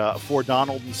 But for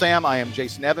Donald and Sam, I am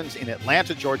Jason Evans in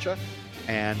Atlanta, Georgia,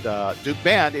 and Duke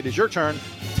Band, it is your turn.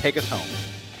 Take us home.